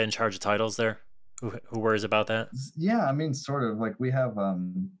got a guy in charge of titles there who worries about that? Yeah, I mean, sort of. Like, we have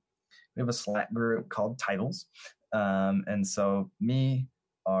a Slack group called Titles, and so me,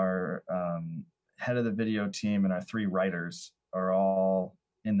 our head of the video team, and our 3 writers are all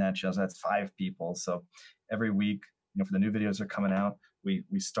in that show. So that's 5 people. So every week, for the new videos that are coming out, we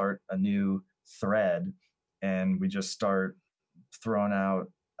start a new thread, and we just start throwing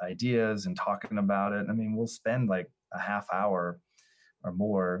out ideas and talking about it. I mean, we'll spend like a half hour or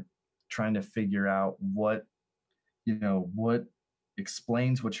more trying to figure out what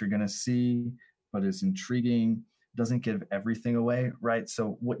explains what you're going to see, but is intriguing, doesn't give everything away, right?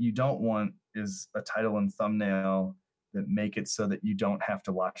 So what you don't want is a title and thumbnail that make it so that you don't have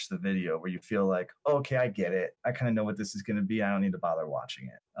to watch the video, where you feel like, oh, okay, I get it. I kind of know what this is going to be. I don't need to bother watching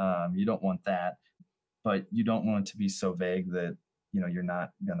it. You don't want that, but you don't want it to be so vague that, you're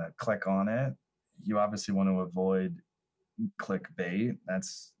not going to click on it. You obviously want to avoid clickbait.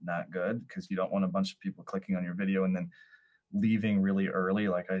 That's not good, because you don't want a bunch of people clicking on your video and then leaving really early.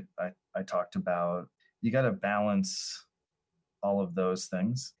 Like I talked about, you got to balance all of those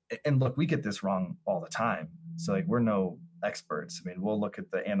things. And look, we get this wrong all the time. So like, we're no experts. I mean, we'll look at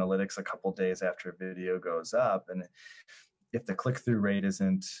the analytics a couple days after a video goes up, and if the click-through rate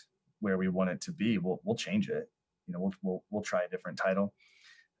isn't where we want it to be, we'll change it. We'll try a different title.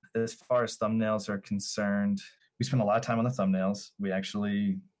 As far as thumbnails are concerned, we spend a lot of time on the thumbnails. We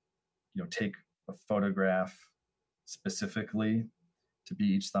actually, take a photograph specifically to be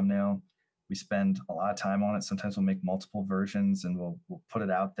each thumbnail. We spend a lot of time on it. Sometimes we'll make multiple versions, and we'll put it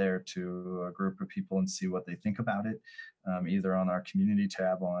out there to a group of people and see what they think about it, either on our community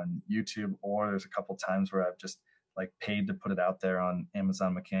tab on YouTube, or there's a couple times where I've just like paid to put it out there on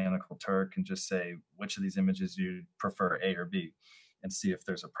Amazon Mechanical Turk and just say which of these images you prefer, A or B, and see if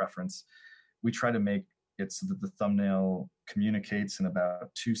there's a preference. We try to make it so that the thumbnail communicates in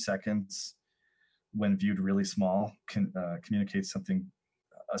about 2 seconds when viewed really small, communicates something,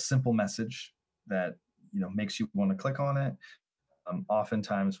 a simple message that makes you want to click on it.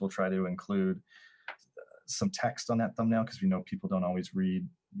 Oftentimes we'll try to include some text on that thumbnail, because we know people don't always read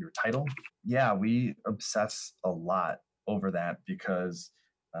your title. Yeah, we obsess a lot over that, because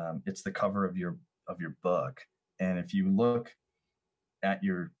it's the cover of your book. And if you look at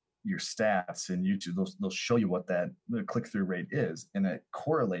your stats in YouTube, they'll show you what the click-through rate is, and it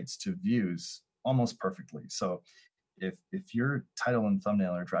correlates to views almost perfectly. So if your title and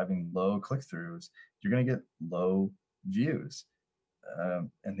thumbnail are driving low click-throughs, you're going to get low views.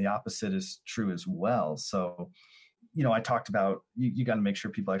 And the opposite is true as well. So, I talked about you got to make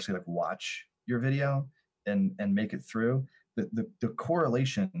sure people actually like watch your video and make it through. The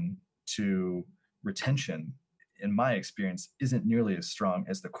correlation to retention, in my experience, isn't nearly as strong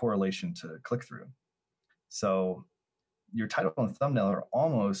as the correlation to click-through. So your title and thumbnail are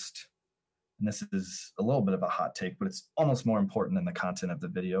almost, and this is a little bit of a hot take, but it's almost more important than the content of the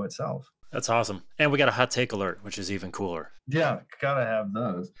video itself. That's awesome. And we got a hot take alert, which is even cooler. Yeah, gotta have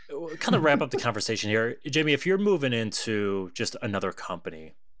those. We'll kind of wrap up the conversation here. Jamie, if you're moving into just another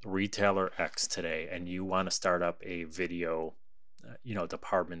company, Retailer X today, and you want to start up a video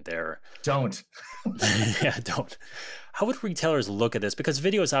department there. Don't. Yeah, don't. How would retailers look at this? Because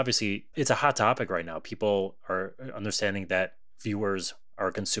video is obviously, it's a hot topic right now. People are understanding that viewers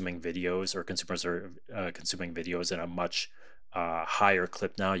are consuming videos, or consumers are consuming videos at a much higher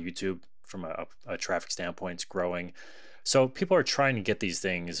clip now. YouTube, from a traffic standpoint, is growing. So people are trying to get these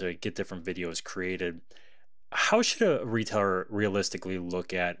things, or get different videos created. How should a retailer realistically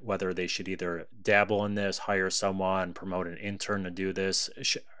look at whether they should either dabble in this, hire someone, promote an intern to do this?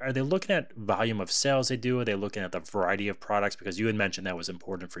 Are they looking at volume of sales they do? Are they looking at the variety of products? Because you had mentioned that was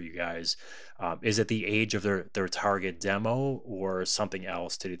important for you guys. Is it the age of their target demo, or something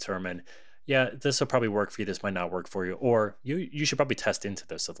else to determine, yeah, this will probably work for you, this might not work for you, or you should probably test into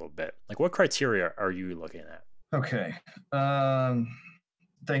this a little bit? Like, what criteria are you looking at? Okay.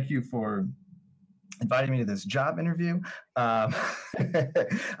 Thank you for inviting me to this job interview. I'm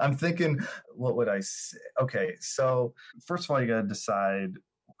thinking, what would I say? Okay, so first of all, you got to decide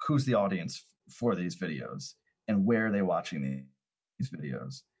who's the audience for these videos and where are they watching these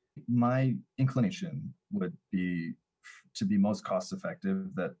videos. My inclination would be to be most cost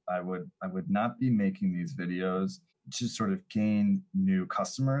effective, that I would not be making these videos to sort of gain new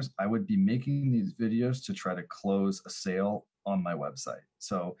customers. I would be making these videos to try to close a sale on my website.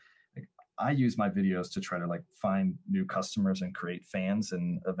 So I use my videos to try to like find new customers and create fans,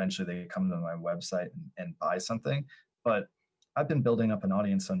 and eventually they come to my website and buy something. But I've been building up an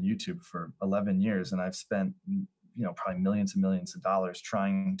audience on YouTube for 11 years, and I've spent probably millions and millions of dollars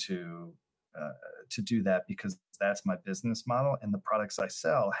trying to do that, because that's my business model, and the products I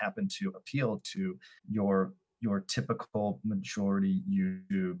sell happen to appeal to your typical majority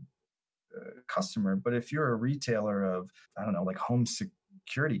YouTube customer. But if you're a retailer of, I don't know, like home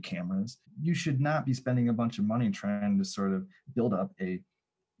security cameras, you should not be spending a bunch of money trying to sort of build up a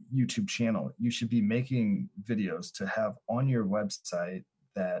YouTube channel. You should be making videos to have on your website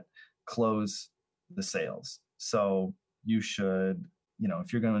that close the sales. So you should,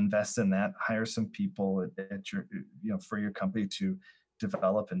 if you're going to invest in that, hire some people at your, for your company to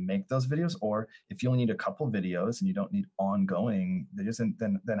develop and make those videos. Or if you only need a couple videos and you don't need ongoing videos,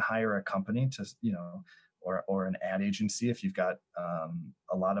 then hire a company to, or an ad agency. If you've got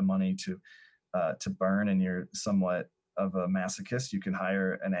a lot of money to burn and you're somewhat of a masochist, you can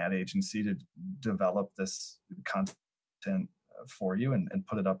hire an ad agency to develop this content for you and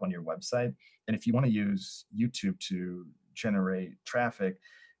put it up on your website. And if you want to use YouTube to generate traffic,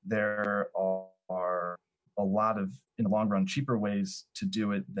 there are a lot of, in the long run, cheaper ways to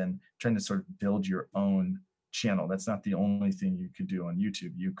do it than trying to sort of build your own channel. That's not the only thing you could do on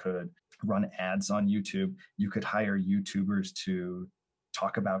YouTube. You could run ads on YouTube. You could hire YouTubers to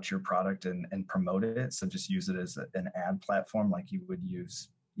talk about your product and promote it. So just use it as an ad platform like you would use,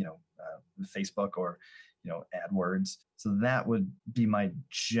 Facebook or, AdWords. So that would be my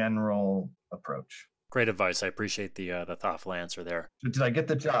general approach. Great advice. I appreciate the thoughtful answer there. Did I get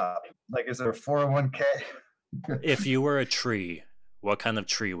the job? Like, is there a 401k? If you were a tree, what kind of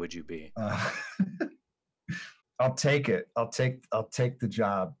tree would you be? I'll take it. I'll take the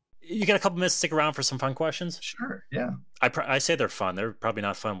job. You got a couple minutes to stick around for some fun questions? Sure. Yeah. I say they're fun. They're probably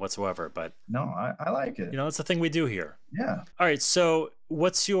not fun whatsoever, but no, I like it. That's the thing we do here. Yeah. All right. So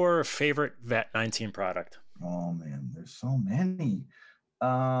what's your favorite VAT-19 product? Oh man, there's so many.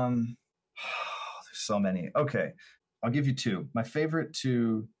 There's so many. Okay. I'll give you two. My favorite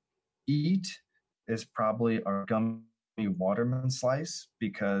to eat is probably our gummy watermelon slice,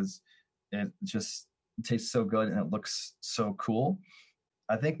 because it just tastes so good and it looks so cool.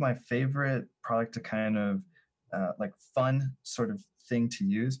 I think my favorite product to kind of like fun sort of thing to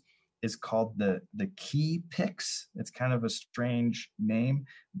use is called the Key Pix. It's kind of a strange name,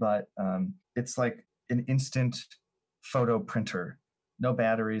 but it's like an instant photo printer. No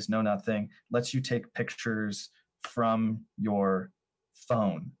batteries, no nothing. Lets you take pictures from your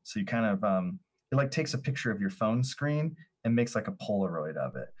phone. So you kind of it like takes a picture of your phone screen and makes like a Polaroid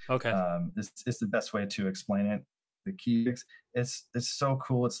of it. Okay. It's the best way to explain it. the key. It's so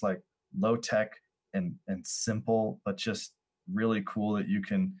cool. It's like low tech and simple, but just really cool that you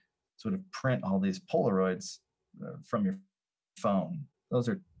can sort of print all these Polaroids from your phone. Those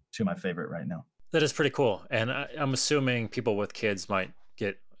are two of my favorite right now. That is pretty cool. And I'm assuming people with kids might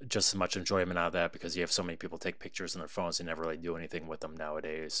get just as much enjoyment out of that because you have so many people take pictures on their phones and never really do anything with them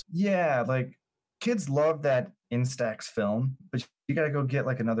nowadays. Yeah, like kids love that Instax film, but you got to go get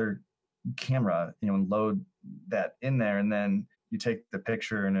like another camera, and load that in there, and then you take the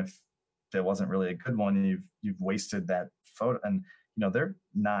picture. And if it wasn't really a good one, you've wasted that photo. And they're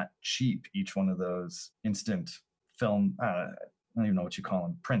not cheap. Each one of those instant film, I don't even know what you call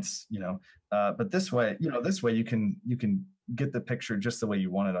them, prints. But this way, you can get the picture just the way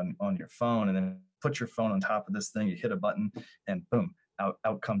you want it on your phone, and then put your phone on top of this thing. You hit a button, and boom,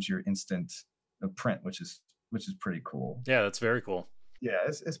 out comes your instant print, which is pretty cool. Yeah, that's very cool. Yeah,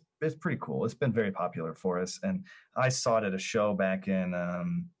 it's pretty cool. It's been very popular for us, and I saw it at a show back in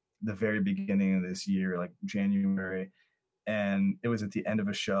the very beginning of this year, like January, and it was at the end of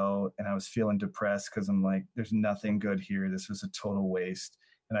a show, and I was feeling depressed because I'm like, there's nothing good here. This was a total waste.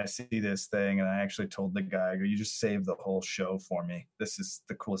 And I see this thing, and I actually told the guy, I go, you just saved the whole show for me. This is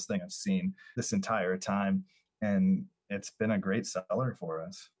the coolest thing I've seen this entire time, and it's been a great seller for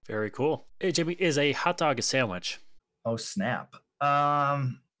us. Very cool. Hey, Jamie, is a hot dog a sandwich? Oh, snap.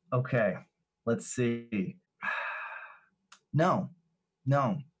 Okay, let's see. No.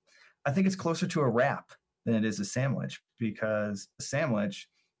 I think it's closer to a wrap than it is a sandwich, because a sandwich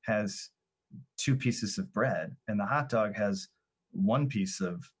has two pieces of bread and the hot dog has one piece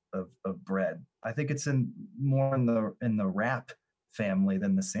of bread. I think it's more in the wrap family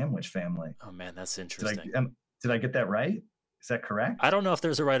than the sandwich family. Oh man, that's interesting. Did I get that right? Is that correct? I don't know if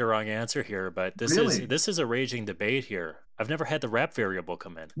there's a right or wrong answer here, but this is a raging debate here. I've never had the wrap variable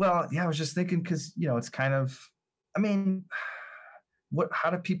come in. Well, yeah, I was just thinking because it's kind of, I mean,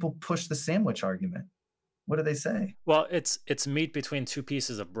 how do people push the sandwich argument? What do they say? Well, it's meat between two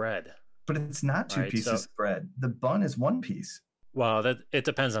pieces of bread. But it's not two pieces of bread. The bun is one piece. Well, it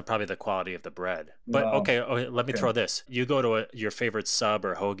depends on probably the quality of the bread. But okay, let me throw this. You go to your favorite sub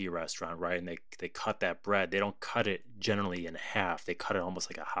or hoagie restaurant, right? And they cut that bread. They don't cut it generally in half. They cut it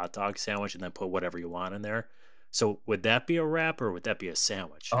almost like a hot dog sandwich and then put whatever you want in there. So would that be a wrap or would that be a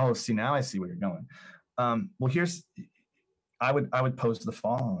sandwich? Oh, see, now I see where you're going. Well, I would pose the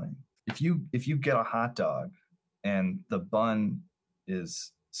following. If you get a hot dog and the bun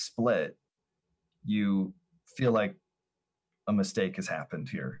is split, you feel like a mistake has happened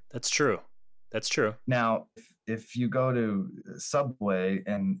here. That's true. Now, if you go to Subway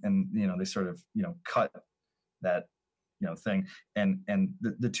and they sort of cut that thing and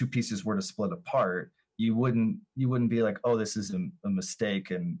the two pieces were to split apart, you wouldn't be like, oh, this is a mistake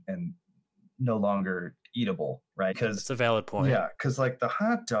and no longer eatable, right? Because it's a valid point. Yeah, because like the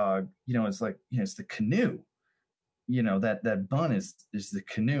hot dog, it's like it's the canoe. That bun is the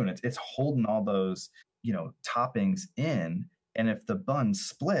canoe, and it's holding all those toppings in. And if the bun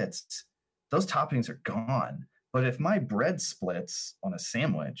splits, those toppings are gone. But if my bread splits on a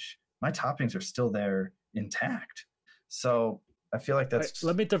sandwich, my toppings are still there intact. So I feel like that's...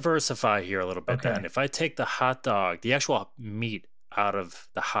 Let me diversify here a little bit then. If I take the hot dog, the actual meat out of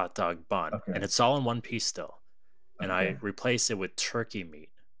the hot dog bun, and it's all in one piece still, and I replace it with turkey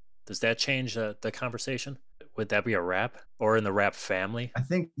meat, does that change the conversation? Would that be a wrap or in the wrap family? I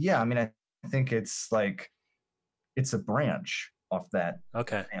think, yeah. I mean, I think it's like, it's a branch off that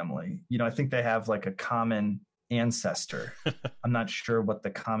family. I think they have like a common ancestor. I'm not sure what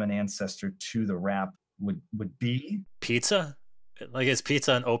the common ancestor to the wrap would be. Pizza? Like, is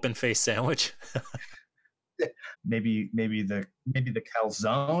pizza an open face sandwich? maybe the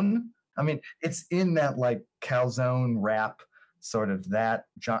calzone. I mean, it's in that like calzone wrap sort of that.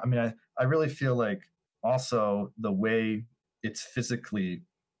 I mean, I really feel like also the way it's physically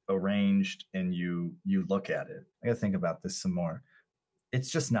arranged and you look at it. I gotta think about this some more. It's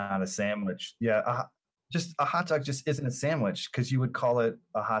just not a sandwich. Yeah, just a hot dog just isn't a sandwich, because you would call it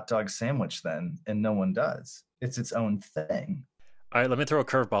a hot dog sandwich then, and no one does. It's its own thing. All right, let me throw a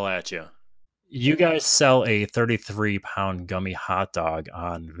curveball at you. You guys sell a 33-pound gummy hot dog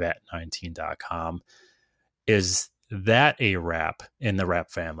on vet19.com. Is that a wrap in the wrap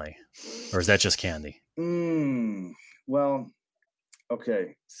family, or is that just candy? Well,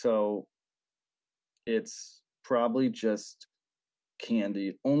 okay, so it's probably just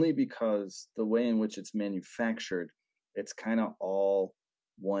candy, only because the way in which it's manufactured, it's kind of all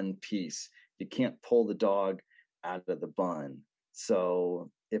one piece. You can't pull the dog out of the bun, so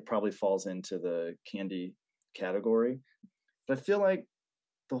it probably falls into the candy category. But I feel like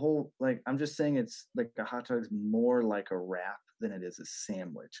the whole, like, I'm just saying it's like a hot dog is more like a wrap than it is a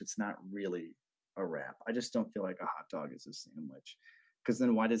sandwich. It's not really a wrap. I just don't feel like a hot dog is a sandwich. Because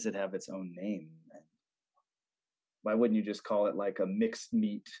then why does it have its own name? Then? Why wouldn't you just call it like a mixed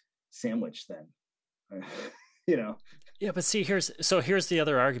meat sandwich then? You know? Yeah, but see, here's the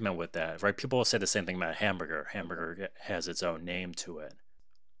other argument with that, right? People will say the same thing about hamburger. Hamburger has its own name to it.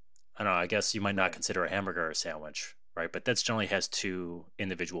 I don't know. I guess you might not Right. consider a hamburger a sandwich, right? But that generally has two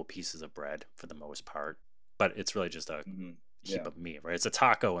individual pieces of bread for the most part. But it's really just a Hmm. heap Yeah. of meat, right? It's a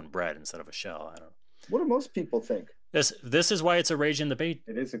taco and bread instead of a shell. I don't know. What do most people think? This is why it's a raging debate.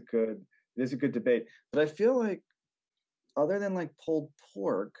 It is a good debate. But I feel like other than like pulled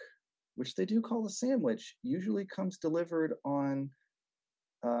pork, which they do call a sandwich, usually comes delivered on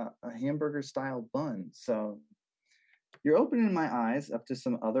a hamburger style bun. So you're opening my eyes up to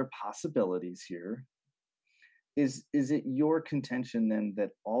some other possibilities here. Is it your contention then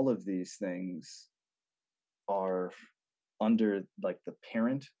that all of these things are under like the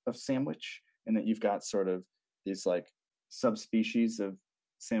parent of sandwich, and that you've got sort of these like subspecies of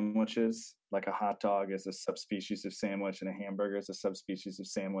sandwiches, like a hot dog is a subspecies of sandwich and a hamburger is a subspecies of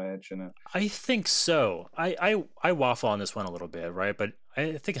sandwich and a I think so. I waffle on this one a little bit, right? But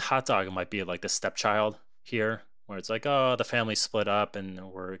I think hot dog might be like the stepchild here, where it's like, oh, the family split up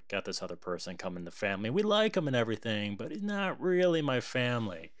and we're got this other person come in the family. We like him and everything, but he's not really my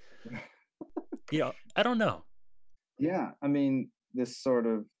family. I don't know. yeah, I mean, this sort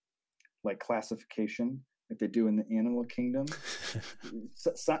of like classification like they do in the animal kingdom.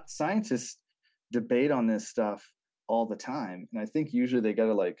 Scientists debate on this stuff all the time, and I think usually they got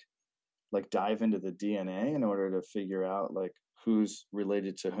to like dive into the DNA in order to figure out like who's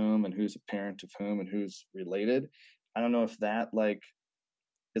related to whom and who's a parent of whom and who's related. I don't know if that like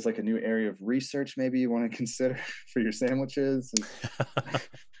is like a new area of research maybe you want to consider for your sandwiches.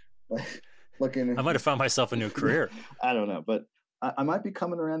 Like looking I might have found myself a new career. I don't know, but I might be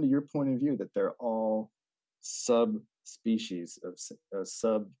coming around to your point of view that they're all subspecies of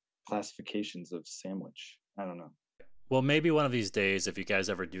sub classifications of sandwich. I don't know. Well, maybe one of these days, if you guys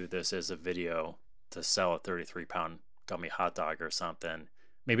ever do this as a video to sell a 33-pound gummy hot dog or something,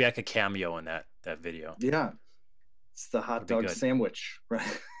 maybe I could cameo in that video. Yeah, it's the hot dog sandwich,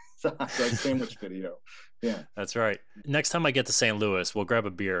 right? It's a hot dog sandwich video. Yeah, that's right. Next time I get to St. Louis, we'll grab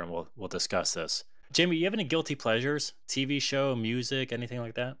a beer and we'll discuss this. Jamie, you have any guilty pleasures? TV show, music, anything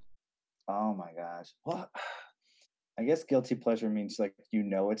like that? Oh my gosh. Well, I guess guilty pleasure means like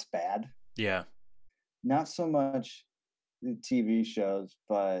it's bad. Yeah. Not so much the TV shows,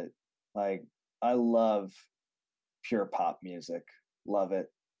 but like I love pure pop music. Love it.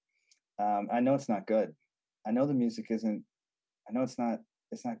 I know it's not good. I know the music isn't. I know it's not.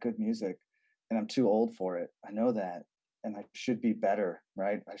 It's not good music, and I'm too old for it. I know that, and I should be better,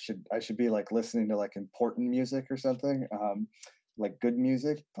 right? I should be like listening to like important music or something, like good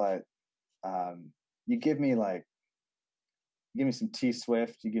music. But you give me some T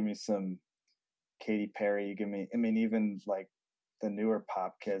Swift, you give me some Katy Perry, you give me. I mean, even like the newer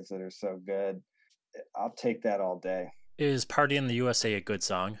pop kids that are so good. I'll take that all day. Is Party in the USA a good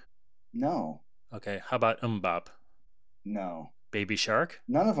song? No. Okay. How about Bop? No. Baby Shark?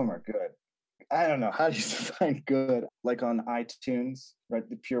 None of them are good. I don't know. How do you define good? Like on iTunes, right?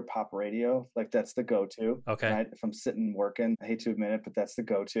 The pure pop radio, like that's the go-to. Okay. Right? If I'm sitting working, I hate to admit it, but that's the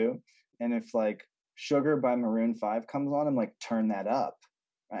go-to. And if like Sugar by Maroon 5 comes on, I'm like, turn that up.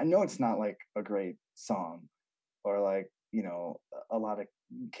 I know it's not like a great song, or like, a lot of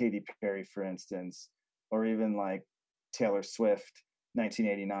Katy Perry, for instance, or even like Taylor Swift,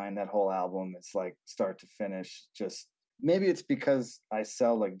 1989, that whole album, it's like start to finish, just maybe it's because I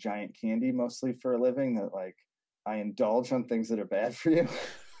sell like giant candy mostly for a living that like I indulge on things that are bad for you.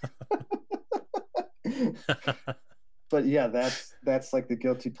 But yeah, that's like the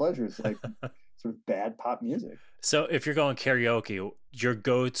guilty pleasures, like sort of bad pop music. So if you're going karaoke, your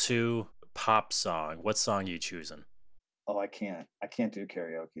go-to pop song, what song are you choosing? Oh, I can't do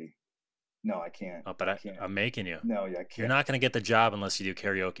karaoke. No, I can't. Oh, but I'm making you. No, yeah, I can't. You're not going to get the job unless you do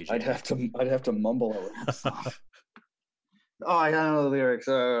karaoke. Jamie. I'd have to mumble over the song. Oh, I gotta know the lyrics.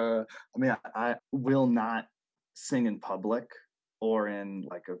 I mean, I will not sing in public or in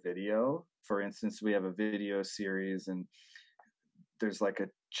like a video. For instance, we have a video series and there's like a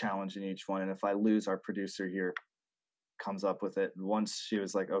challenge in each one. And if I lose, our producer here comes up with it. And once she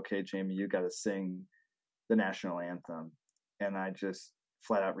was like, okay, Jamie, you got to sing the national anthem. And I just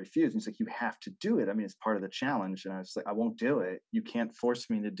flat out refused. And he's like, you have to do it. I mean, it's part of the challenge. And I was like, I won't do it. You can't force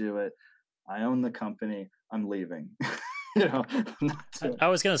me to do it. I own the company. I'm leaving. you know, I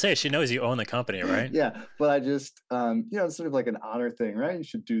was going to say, she knows you own the company, right? yeah, but I just, it's sort of like an honor thing, right? You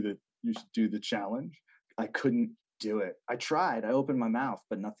should do the challenge. I couldn't do it. I tried. I opened my mouth,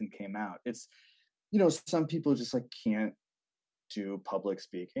 but nothing came out. It's, some people just like can't do public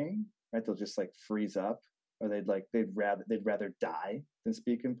speaking, right? They'll just like freeze up, or they'd rather die than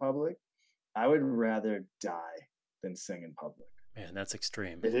speak in public. I would rather die than sing in public. Man, that's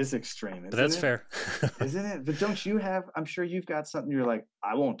extreme. It is extreme, but that's fair. Isn't it? But don't you have, I'm sure you've got something you're like,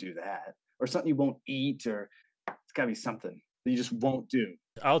 I won't do that, or something you won't eat, or it's gotta be something that you just won't do.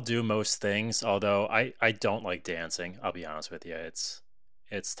 I'll do most things, although I don't like dancing. I'll be honest with you.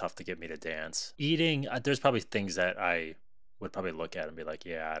 It's tough to get me to dance. Eating, there's probably things that I would probably look at and be like,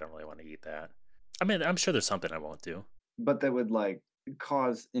 yeah, I don't really want to eat that. I mean, I'm sure there's something I won't do. But that would like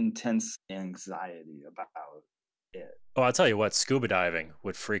cause intense anxiety about it. Oh, I'll tell you what, scuba diving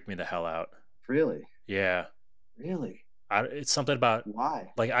would freak me the hell out. Really? Yeah. Really? It's something about,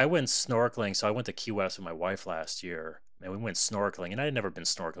 why? Like, I went snorkeling. So I went to Key West with my wife last year, and we went snorkeling, and I had never been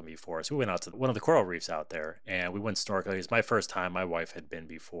snorkeling before. So we went out to one of the coral reefs out there, and we went snorkeling. It was my first time. My wife had been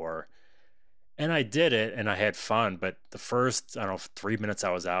before, and I did it, and I had fun. But the first, I don't know, 3 minutes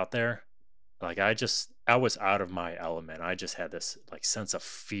I was out there, like I was out of my element. I just had this like sense of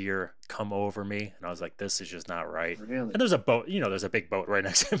fear come over me, and I was like, this is just not right. Really? And there's a boat, there's a big boat right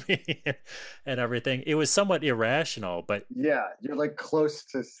next to me and everything. It was somewhat irrational, but yeah, you're like close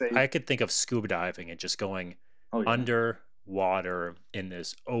to safe. I could think of scuba diving and just going underwater in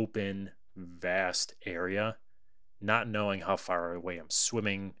this open, vast area, not knowing how far away I'm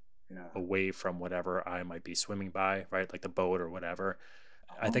swimming away from whatever I might be swimming by, right? Like the boat or whatever.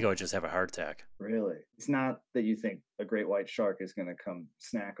 I think I would just have a heart attack. Really? It's not that you think a great white shark is going to come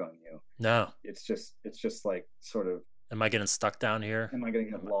snack on you. No. It's just like sort of, am I getting stuck down here? Am I going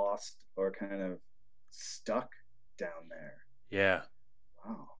to get lost or kind of stuck down there? Yeah.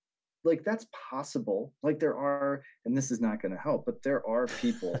 Wow. Like that's possible. Like there are, and this is not going to help, but there are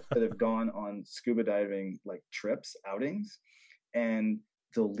people that have gone on scuba diving like trips, outings, and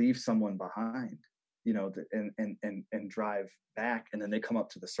they'll leave someone behind. And drive back, and then they come up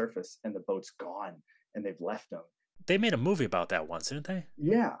to the surface and the boat's gone and they've left them. They made a movie about that once, didn't they?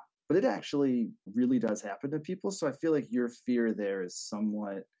 Yeah, but it actually really does happen to people. So I feel like your fear there is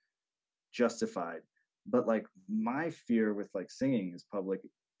somewhat justified. But like my fear with like singing is public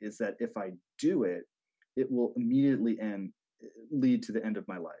is that if I do it, it will immediately lead to the end of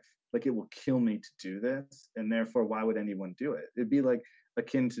my life. Like it will kill me to do this, and therefore why would anyone do it? It'd be like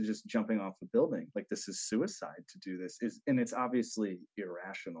akin to just jumping off a building. Like this is suicide to do this, and it's obviously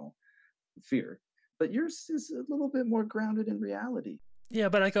irrational fear, but yours is a little bit more grounded in reality. Yeah,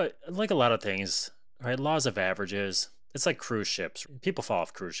 but like a lot of things, right? Laws of averages. It's like cruise ships. People fall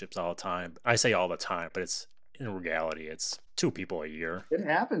off cruise ships all the time. I say all the time, but it's in reality, it's 2 people a year. It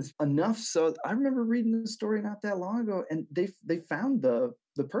happens enough. So I remember reading the story not that long ago, and they found the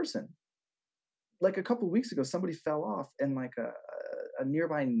person. Like a couple of weeks ago, somebody fell off, and like a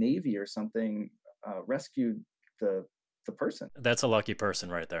nearby Navy or something rescued the person. That's a lucky person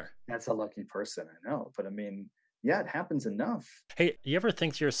right there. That's a lucky person, I know. But I mean, yeah, it happens enough. Hey, you ever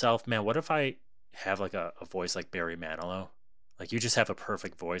think to yourself, man, what if I have like a voice like Barry Manilow? Like you just have a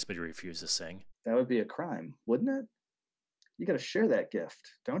perfect voice, but you refuse to sing. That would be a crime, wouldn't it? You got to share that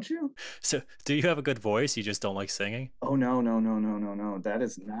gift, don't you? So do you have a good voice? You just don't like singing? Oh, no. That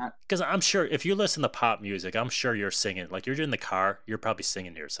is not. Because I'm sure if you listen to pop music, I'm sure you're singing. Like you're in the car, you're probably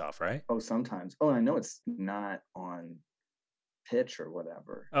singing to yourself, right? Oh, sometimes. Oh, I know it's not on pitch or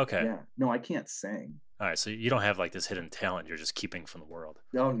whatever. Okay. Yeah. No, I can't sing. All right. So you don't have like this hidden talent you're just keeping from the world.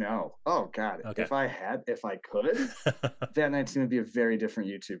 Oh, no. Oh, God. Okay. If I could, that 19 would be a very different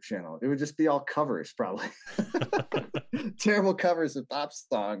YouTube channel. It would just be all covers, probably. Terrible covers of pop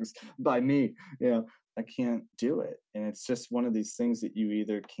songs by me. I can't do it. And it's just one of these things that you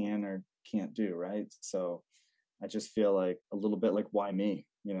either can or can't do, right? So I just feel like a little bit like, why me?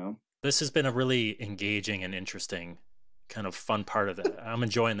 This has been a really engaging and interesting kind of fun part of it. I'm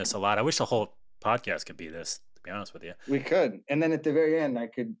enjoying this a lot. I wish the whole podcast could be this, to be honest with you. We could. And then at the very end, I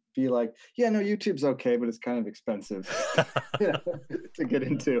could be like, yeah, no, YouTube's okay, but it's kind of expensive to get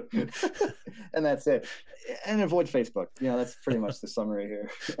into. And that's it. And avoid Facebook. That's pretty much the summary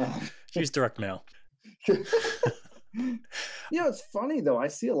here. Use direct mail. It's funny though. I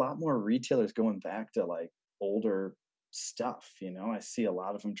see a lot more retailers going back to like older stuff. I see a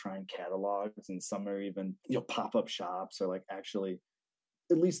lot of them trying catalogs, and some are even pop-up shops, or like actually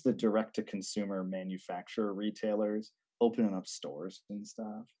at least the direct to consumer manufacturer retailers opening up stores and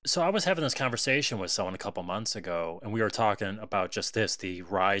stuff. So I was having this conversation with someone a couple months ago, and we were talking about just this, the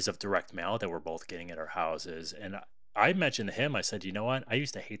rise of direct mail that we're both getting at our houses. And I mentioned to him, I said, you know what? I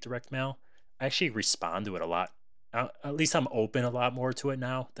used to hate direct mail. I actually respond to it a lot. At least I'm open a lot more to it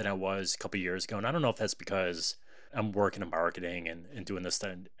now than I was a couple years ago. And I don't know if that's because I'm working in marketing and doing this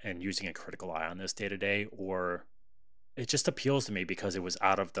and using a critical eye on this day to day, or it just appeals to me because it was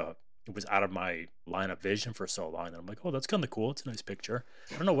out of my line of vision for so long that I'm like, oh, that's kind of cool. It's a nice picture.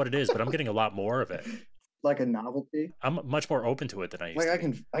 I don't know what it is, but I'm getting a lot more of it. Like a novelty. I'm much more open to it than I used Like to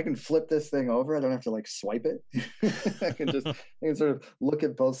I be. can flip this thing over. I don't have to like swipe it. I can sort of look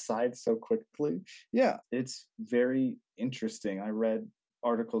at both sides so quickly. Yeah, it's very interesting. I read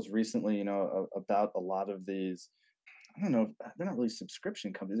articles recently, about a lot of these. I don't know. They're not really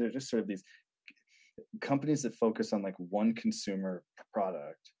subscription companies. They're just sort of these companies that focus on like one consumer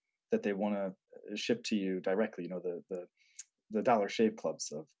product that they want to ship to you directly. The Dollar Shave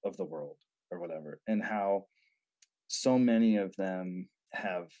Clubs of the world or whatever, and how so many of them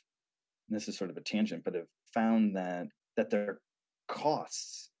have, and this is sort of a tangent, but have found that their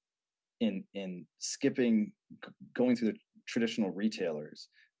costs in skipping going through the traditional retailers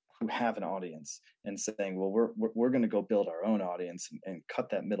who have an audience and saying, well, we're going to go build our own audience and cut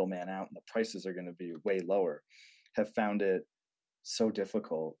that middleman out, and the prices are going to be way lower, have found it so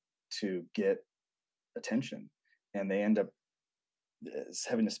difficult to get attention, and they end up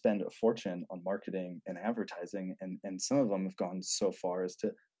having to spend a fortune on marketing and advertising, and some of them have gone so far as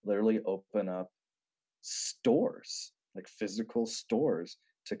to literally open up stores, like physical stores,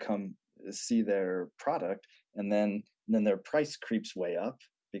 to come see their product, and then their price creeps way up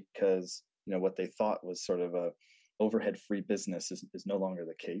because what they thought was sort of a overhead free business is no longer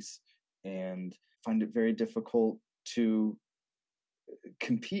the case, and find it very difficult to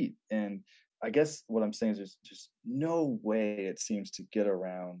compete. And I guess what I'm saying is there's just no way it seems to get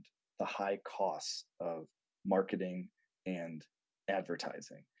around the high costs of marketing and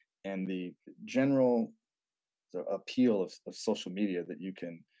advertising and the general appeal of social media, that you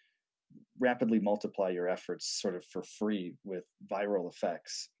can rapidly multiply your efforts sort of for free with viral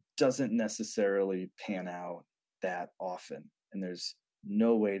effects, doesn't necessarily pan out that often. And there's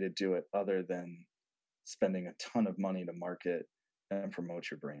no way to do it other than spending a ton of money to market and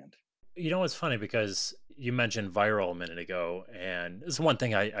promote your brand. You know, it's funny because you mentioned viral a minute ago, and this is one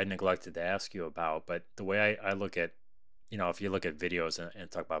thing I neglected to ask you about. But the way I look at, if you look at videos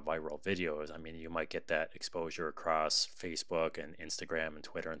and talk about viral videos, I mean, you might get that exposure across Facebook and Instagram and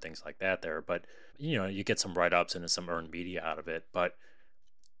Twitter and things like that there. But, you get some write ups and some earned media out of it. But,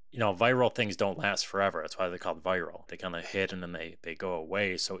 viral things don't last forever. That's why they're called viral. They kind of hit and then they go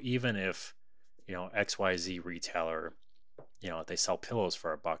away. So even if, XYZ retailer, if they sell pillows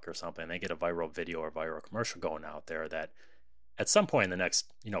for $1 or something, they get a viral video or viral commercial going out there that at some point in the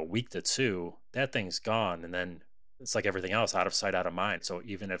next, week to two, that thing's gone. And then it's like everything else, out of sight, out of mind. So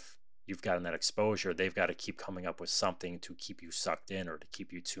even if you've gotten that exposure, they've got to keep coming up with something to keep you sucked in or to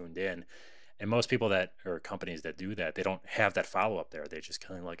keep you tuned in. And most people that or companies that do that, they don't have that follow up there. They just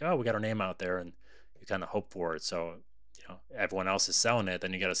kind of like, oh, we got our name out there, and you kind of hope for it. So, everyone else is selling it,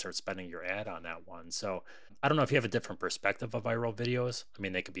 then you got to start spending your ad on that one. So I don't know if you have a different perspective of viral videos. I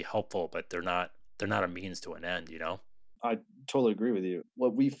mean, they could be helpful, but they're not a means to an end, I totally agree with you.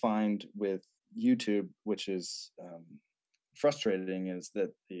 What we find with YouTube, which is frustrating, is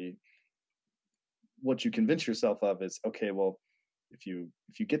that what you convince yourself of is, okay, well, if you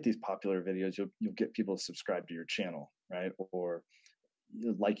get these popular videos, you'll get people to subscribe to your channel, right? Or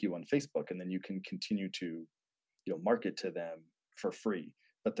like you on Facebook, and then you can continue to market to them for free.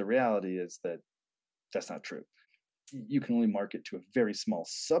 But the reality is that that's not true. You can only market to a very small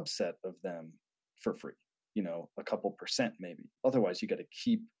subset of them for free, a couple percent maybe. Otherwise, you got to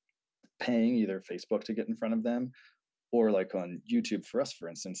keep paying either Facebook to get in front of them, or like on YouTube for us, for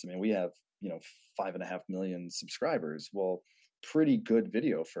instance. I mean, we have 5.5 million subscribers. Well, pretty good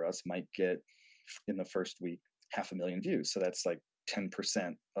video for us might get in the first week 500,000 views. So that's like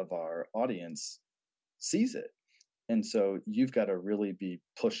 10% of our audience sees it. And so you've got to really be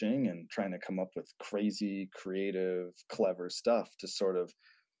pushing and trying to come up with crazy, creative, clever stuff to sort of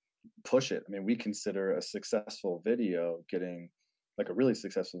push it. I mean, we consider a successful video getting like a really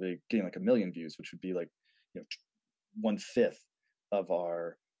successful video getting like 1 million views, which would be like, 1/5 of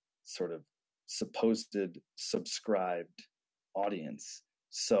our sort of supposed subscribed audience.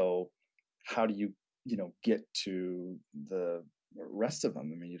 So how do you, get to the rest of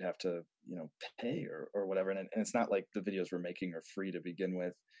them? I mean, you'd have to, pay or whatever. And it's not like the videos we're making are free to begin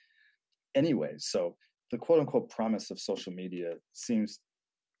with anyway. So the quote unquote promise of social media seems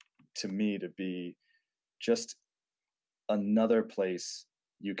to me to be just another place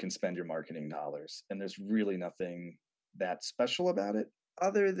you can spend your marketing dollars. And there's really nothing that special about it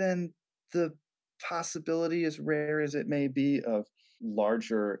other than the possibility, as rare as it may be, of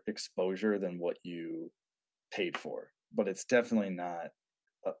larger exposure than what you paid for, but it's definitely not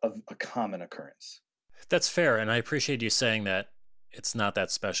a common occurrence. That's fair. And I appreciate you saying that it's not that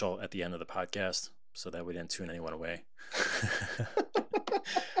special at the end of the podcast so that we didn't tune anyone away.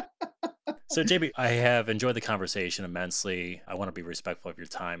 So, JB, I have enjoyed the conversation immensely. I want to be respectful of your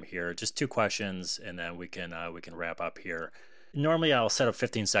time here. Just 2 questions, and then we can wrap up here. Normally, I'll set a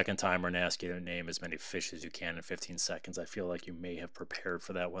 15-second timer and ask you to name as many fish as you can in 15 seconds. I feel like you may have prepared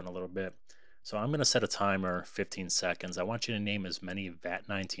for that one a little bit. So I'm going to set a timer, 15 seconds. I want you to name as many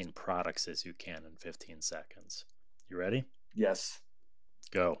VAT-19 products as you can in 15 seconds. You ready? Yes.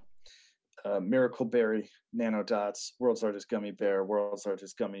 Go. Miracle Berry, Nano Dots, World's Largest Gummy Bear, World's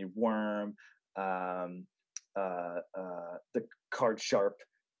Largest Gummy Worm, the Card Sharp.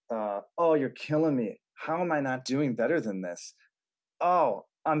 Oh, you're killing me. How am I not doing better than this? Oh,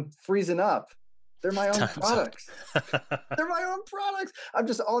 I'm freezing up. They're my own products. They're my own products.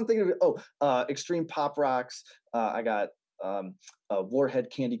 All I'm thinking of, Extreme Pop Rocks. I got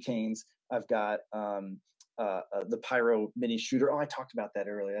Warhead Candy Canes. I've got the Pyro Mini Shooter. Oh, I talked about that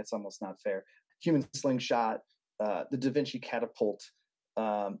earlier. That's almost not fair. Human Slingshot, the Da Vinci Catapult.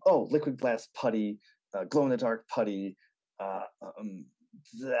 Liquid Glass Putty, Glow in the Dark Putty.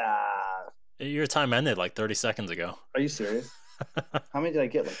 Your time ended like 30 seconds ago. Are you serious? How many did I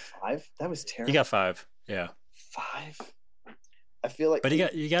get? Like 5? That was terrible. You got 5. Yeah. 5? I feel like. But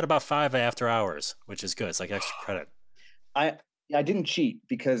you got about 5 after hours, which is good. It's like extra credit. I didn't cheat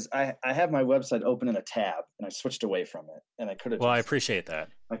because I have my website open in a tab and I switched away from it, and I could have. Well, I appreciate that.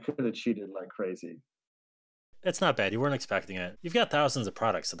 I could have cheated like crazy. It's not bad. You weren't expecting it. You've got thousands of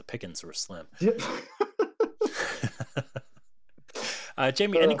products, so the pickings were slim. Yep.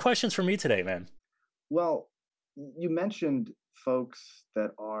 Jamie, any questions for me today, man? Well, you mentioned folks that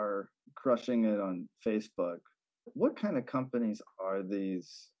are crushing it on Facebook. What kind of companies are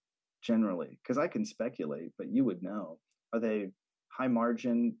these generally? Because I can speculate, but you would know. Are they high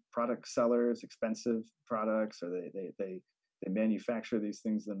margin product sellers, expensive products? Or they manufacture these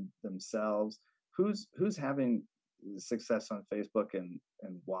things themselves? Who's having success on Facebook and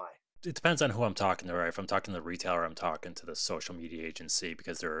why? It depends on who I'm talking to, right? If I'm talking to the retailer, I'm talking to the social media agency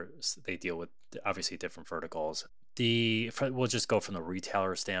because they deal with obviously different verticals. We'll just go from the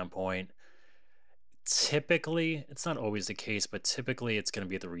retailer standpoint. Typically, it's not always the case, but typically it's going to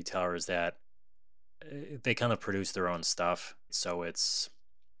be the retailers that they kind of produce their own stuff. So it's,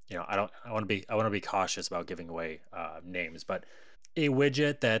 I want to be cautious about giving away names, but a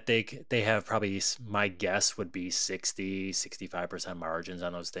widget that they have probably, my guess would be 65% margins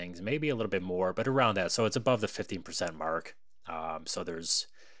on those things, maybe a little bit more, but around that. So it's above the 15% mark. So there's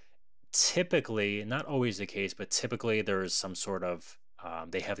typically, not always the case, but typically there's some sort of,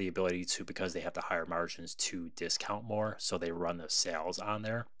 they have the ability to, because they have the higher margins, to discount more. So they run the sales on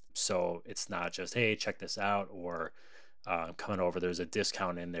there. So it's not just, hey, check this out, or coming over, there's a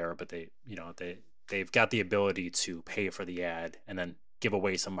discount in there, but they've got the ability to pay for the ad and then give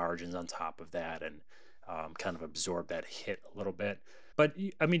away some margins on top of that and kind of absorb that hit a little bit. But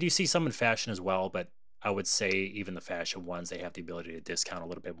I mean, you see some in fashion as well, but I would say even the fashion ones, they have the ability to discount a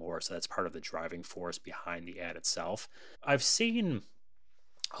little bit more. So that's part of the driving force behind the ad itself. I've seen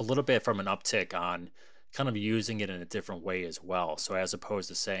a little bit from an uptick on kind of using it in a different way as well. So as opposed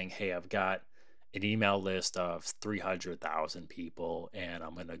to saying, hey, I've got an email list of 300,000 people and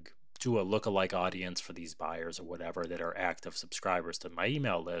I'm going to do a lookalike audience for these buyers or whatever that are active subscribers to my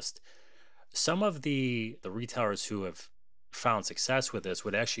email list. Some of the retailers who have found success with this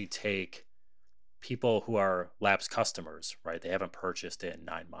would actually take people who are lapsed customers, right? They haven't purchased it in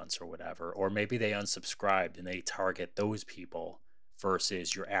 9 months or whatever, or maybe they unsubscribed and they target those people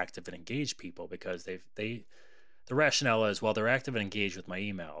versus your active and engaged people, because the rationale is, well, they're active and engaged with my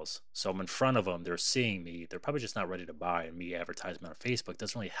emails, so I'm in front of them, they're seeing me, they're probably just not ready to buy, and me advertising on Facebook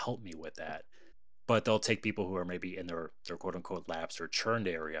doesn't really help me with that. But they'll take people who are maybe in their quote unquote lapsed or churned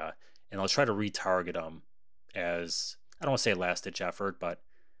area, and they'll try to retarget them as, I don't want to say a last ditch effort, but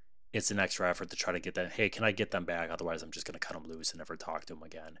it's an extra effort to try to get that, hey, can I get them back? Otherwise, I'm just going to cut them loose and never talk to them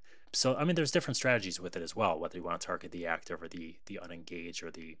again. So, I mean, there's different strategies with it as well, whether you want to target the active or the unengaged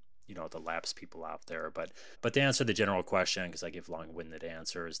or the lapsed people out there. But to answer the general question, because I give long-winded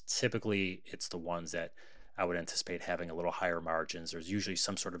answers, typically it's the ones that I would anticipate having a little higher margins. There's usually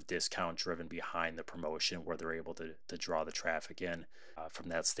some sort of discount driven behind the promotion where they're able to draw the traffic in from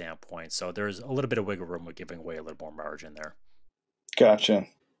that standpoint. So there's a little bit of wiggle room with giving away a little more margin there. Gotcha.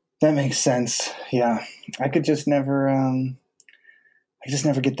 That makes sense. Yeah. I just never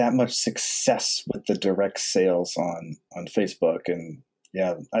get that much success with the direct sales on Facebook. And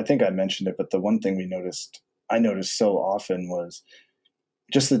Yeah, I think I mentioned it, but the one thing I noticed so often was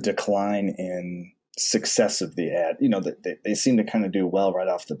just the decline in success of the ad. You know, they seem to kind of do well right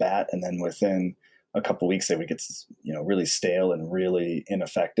off the bat, and then within a couple weeks they would get, you know, really stale and really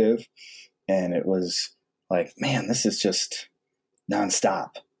ineffective. And it was like, man, this is just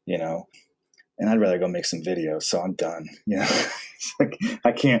nonstop, you know. And I'd rather go make some videos, so I'm done. You know, it's like,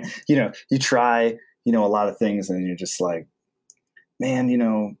 I can't. You know, you try, you know, a lot of things, and you're just like, man, you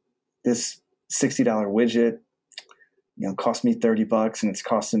know, this $60 widget, you know, cost me $30 and it's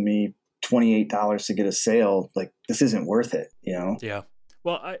costing me $28 to get a sale. Like, this isn't worth it, you know? Yeah.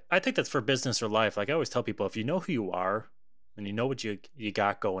 Well, I think that's for business or life. Like I always tell people, if you know who you are and you know what you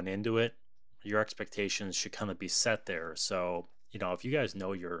got going into it, your expectations should kind of be set there. So, you know, if you guys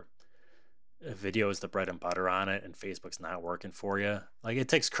know your video is the bread and butter on it and Facebook's not working for you, like it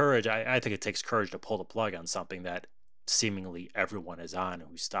takes courage. I think it takes courage to pull the plug on something that seemingly everyone is on,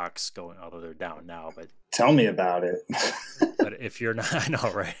 whose stock's going, although they're down now. But tell me about it. But if you're not, I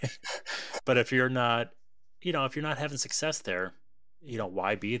know, right? But if you're not, you know, if you're not having success there, you know,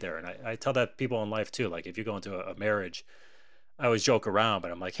 why be there? And I tell that people in life too. Like if you go into a marriage, I always joke around,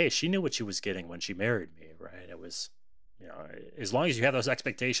 but I'm like, hey, she knew what she was getting when she married me, right? It was, you know, as long as you have those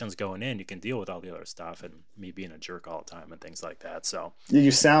expectations going in, you can deal with all the other stuff and me being a jerk all the time and things like that. So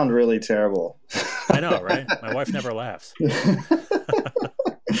you sound really terrible. I know, right? My wife never laughs.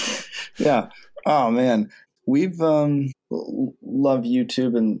 Yeah. Oh man, we've loved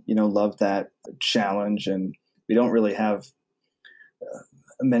YouTube and, you know, love that challenge, and we don't really have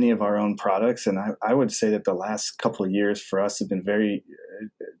many of our own products. And I would say that the last couple of years for us have been very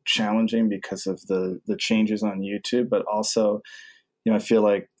challenging because of the changes on YouTube, but also, you know, I feel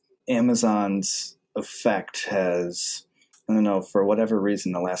like Amazon's effect has, I don't know, for whatever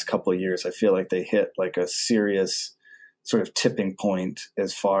reason, the last couple of years, I feel like they hit like a serious sort of tipping point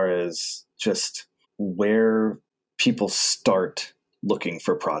as far as just where people start looking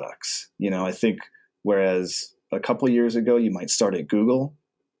for products. You know, I think whereas a couple of years ago, you might start at Google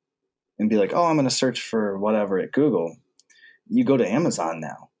and be like, oh, I'm going to search for whatever at Google. You go to Amazon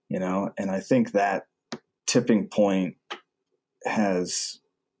now, you know, and I think that tipping point has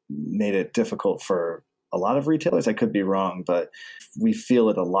made it difficult for a lot of retailers. I could be wrong, but we feel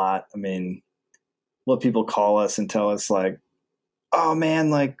it a lot. I mean, what people call us and tell us like, oh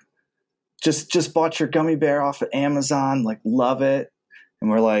man, like just bought your gummy bear off of Amazon, like love it. And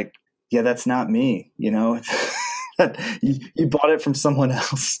we're like, yeah, that's not me, you know. You bought it from someone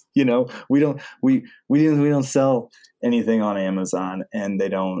else, you know. We don't sell anything on Amazon, and they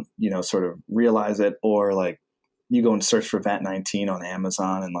don't, you know, sort of realize it. Or like you go and search for VAT-19 on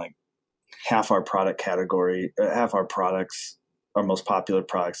Amazon, and like half our product category, half our products, our most popular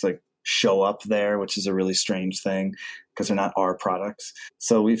products, like show up there, which is a really strange thing because they're not our products.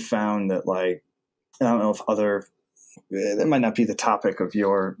 So we found that, like, I don't know if that might not be the topic of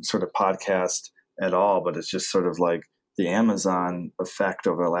your sort of podcast at all, but it's just sort of like the Amazon effect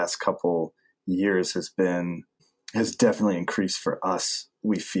over the last couple years has definitely increased for us,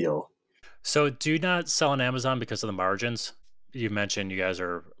 we feel. So do you not sell on Amazon because of the margins? You mentioned you guys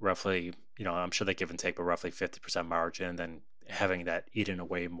are roughly, you know, I'm sure they give and take, but roughly 50% margin, and then having that eaten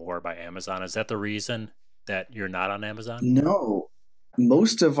away more by Amazon. Is that the reason that you're not on Amazon? No,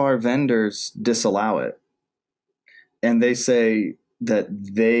 most of our vendors disallow it. And they say that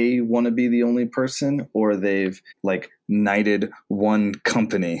they want to be the only person, or they've like knighted one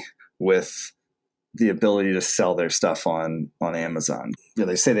company with the ability to sell their stuff on Amazon. Yeah,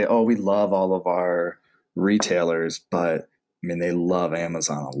 they say we love all of our retailers, but I mean, they love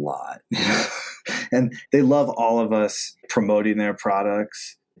Amazon a lot. And they love all of us promoting their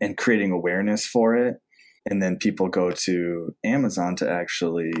products and creating awareness for it. And then people go to Amazon to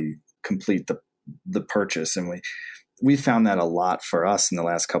actually complete the purchase. And we found that a lot for us in the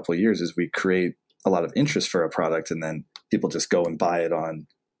last couple of years is we create a lot of interest for a product, and then people just go and buy it on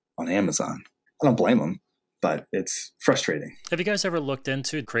Amazon. I don't blame them, but it's frustrating. Have you guys ever looked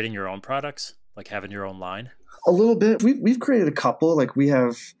into creating your own products, like having your own line? A little bit. We've created a couple. Like we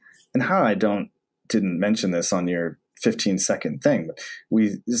have, and how I didn't mention this on your 15-second thing, but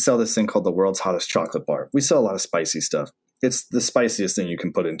we sell this thing called the world's hottest chocolate bar. We sell a lot of spicy stuff. It's the spiciest thing you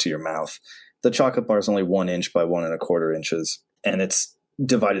can put into your mouth. The chocolate bar is only 1 inch by 1.25 inches, and it's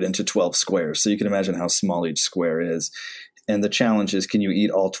divided into 12 squares. So you can imagine how small each square is. And the challenge is, can you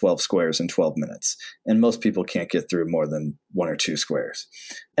eat all 12 squares in 12 minutes? And most people can't get through more than 1 or 2 squares.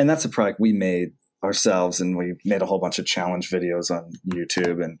 And that's a product we made ourselves, and we made a whole bunch of challenge videos on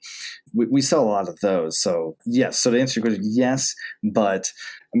YouTube, and we sell a lot of those. So yes, so to answer your question, yes, but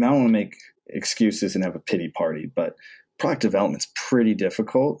I mean, I don't want to make excuses and have a pity party, but product development's pretty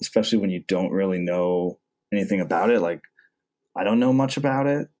difficult, especially when you don't really know anything about it. Like, I don't know much about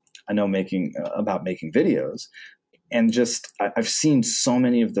it. I know about making videos, and just I've seen so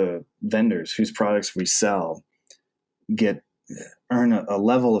many of the vendors whose products we sell earn a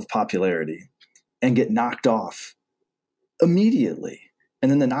level of popularity and get knocked off immediately.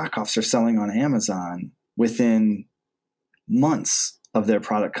 And then the knockoffs are selling on Amazon within months of their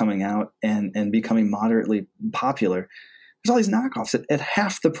product coming out and becoming moderately popular. There's all these knockoffs at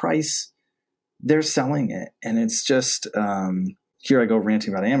half the price they're selling it. And it's just, here I go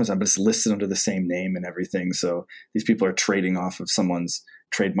ranting about Amazon, but it's listed under the same name and everything. So these people are trading off of someone's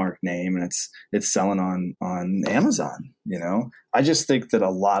trademark name, and it's selling on Amazon. I just think that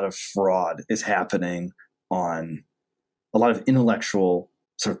a lot of fraud is happening on a lot of intellectual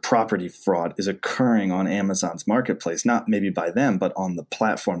sort of property fraud is occurring on Amazon's marketplace, not maybe by them, but on the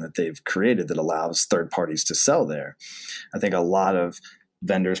platform that they've created that allows third parties to sell there. I think a lot of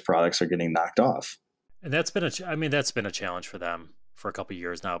vendors' products are getting knocked off. And that's been a challenge for them for a couple of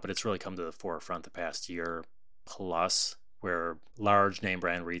years now, but it's really come to the forefront the past year plus, where large name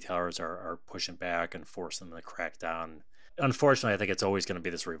brand retailers are pushing back and forcing them to crack down. Unfortunately, I think it's always going to be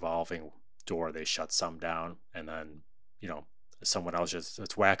this revolving door. They shut some down, and then, someone else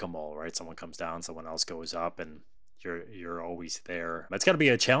it's whack-a-mole, right? Someone comes down, someone else goes up, and you're always there. It's got to be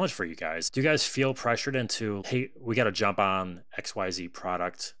a challenge for you guys. Do you guys feel pressured into, hey, we got to jump on XYZ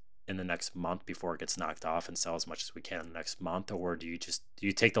product in the next month before it gets knocked off and sell as much as we can in the next month? Or do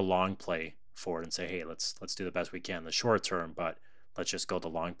you take the long play for it and say, hey, let's do the best we can in the short term, but let's just go the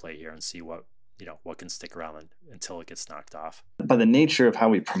long play here and see what can stick around until it gets knocked off? By the nature of how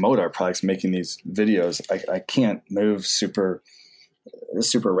we promote our products, making these videos, I can't move super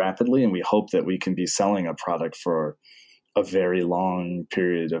rapidly, and we hope that we can be selling a product for a very long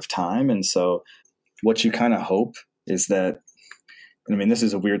period of time. And so what you kind of hope is that, this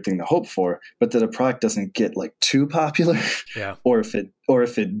is a weird thing to hope for, but that a product doesn't get like too popular. Yeah. or if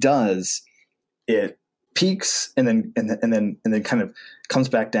it does, it peaks and then kind of comes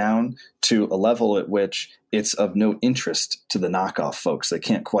back down to a level at which it's of no interest to the knockoff folks. They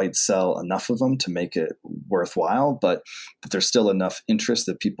can't quite sell enough of them to make it worthwhile, but there's still enough interest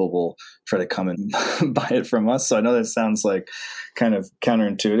that people will try to come and buy it from us. So I know that sounds like kind of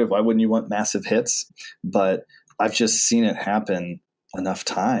counterintuitive. Why wouldn't you want massive hits? But I've just seen it happen enough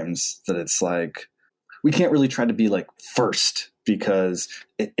times that it's like, we can't really try to be like first, because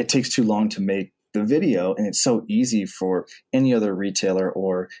it takes too long to make the video, and it's so easy for any other retailer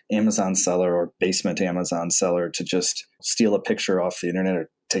or Amazon seller or basement Amazon seller to just steal a picture off the internet or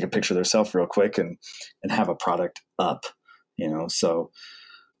take a picture of themselves real quick and have a product up, so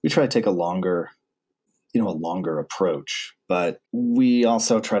we try to take a longer approach, but we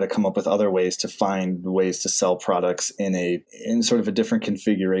also try to come up with other ways to find ways to sell products in sort of a different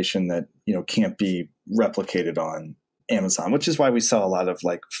configuration that, can't be replicated on Amazon, which is why we sell a lot of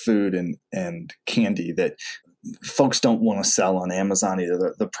like food and candy that folks don't want to sell on Amazon.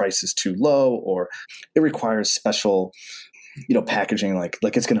 Either the price is too low, or it requires special, packaging, like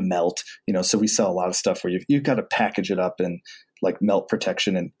it's going to melt, so we sell a lot of stuff where you've got to package it up in like melt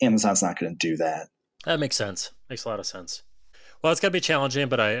protection, and Amazon's not going to do that. That makes sense. Makes a lot of sense. Well, it's got to be challenging,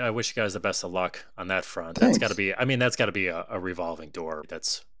 but I wish you guys the best of luck on that front. Thanks. That's got to be a revolving door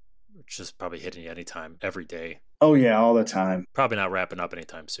that's just probably hitting you anytime, every day. Oh yeah, all the time. Probably not wrapping up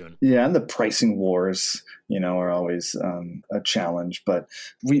anytime soon. Yeah, and the pricing wars, are always a challenge. But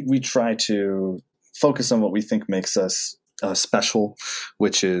we try to focus on what we think makes us special,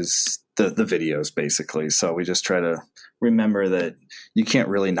 which is the videos, basically. So we just try to remember that you can't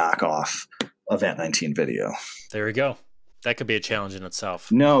really knock off a VAT-19 video. There we go. That could be a challenge in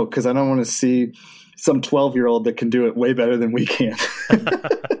itself. No, because I don't want to see some 12-year-old that can do it way better than we can.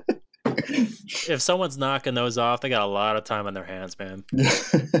 If someone's knocking those off, they got a lot of time on their hands, man.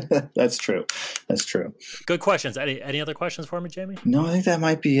 That's true. Good questions. Any other questions for me, Jamie? No, I think that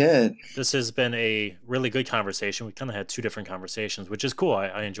might be it. This has been a really good conversation. We kind of had two different conversations, which is cool.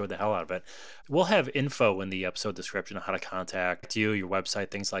 I enjoyed the hell out of it. We'll have info in the episode description on how to contact you, your website,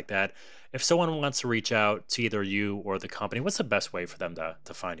 things like that. If someone wants to reach out to either you or the company, what's the best way for them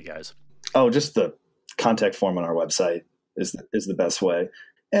to find you guys? Oh, just the contact form on our website is the best way.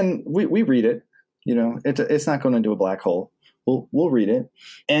 And we read it. It's not going into a black hole. We'll read it.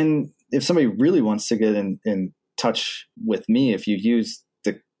 And if somebody really wants to get in touch with me, if you use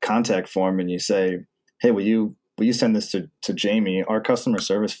the contact form and you say, hey, will you send this to Jamie, our customer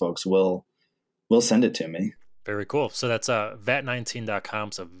service folks will send it to me. Very cool. So that's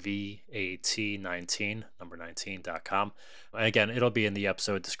vat19.com. So VAT19, number 19.com. And again, it'll be in the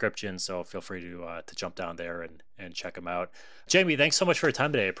episode description. So feel free to jump down there and check them out. Jamie, thanks so much for your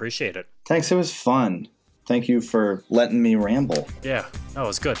time today. I appreciate it. Thanks. It was fun. Thank you for letting me ramble. Yeah, that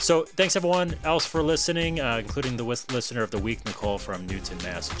was good. So thanks everyone else for listening, including the listener of the week, Nicole from Newton,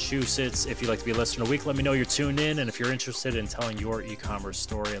 Massachusetts. If you'd like to be a listener of the week, let me know you're tuned in. And if you're interested in telling your e-commerce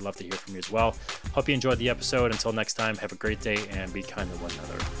story, I'd love to hear from you as well. Hope you enjoyed the episode. Until next time, have a great day and be kind to one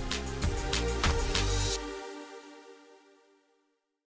another.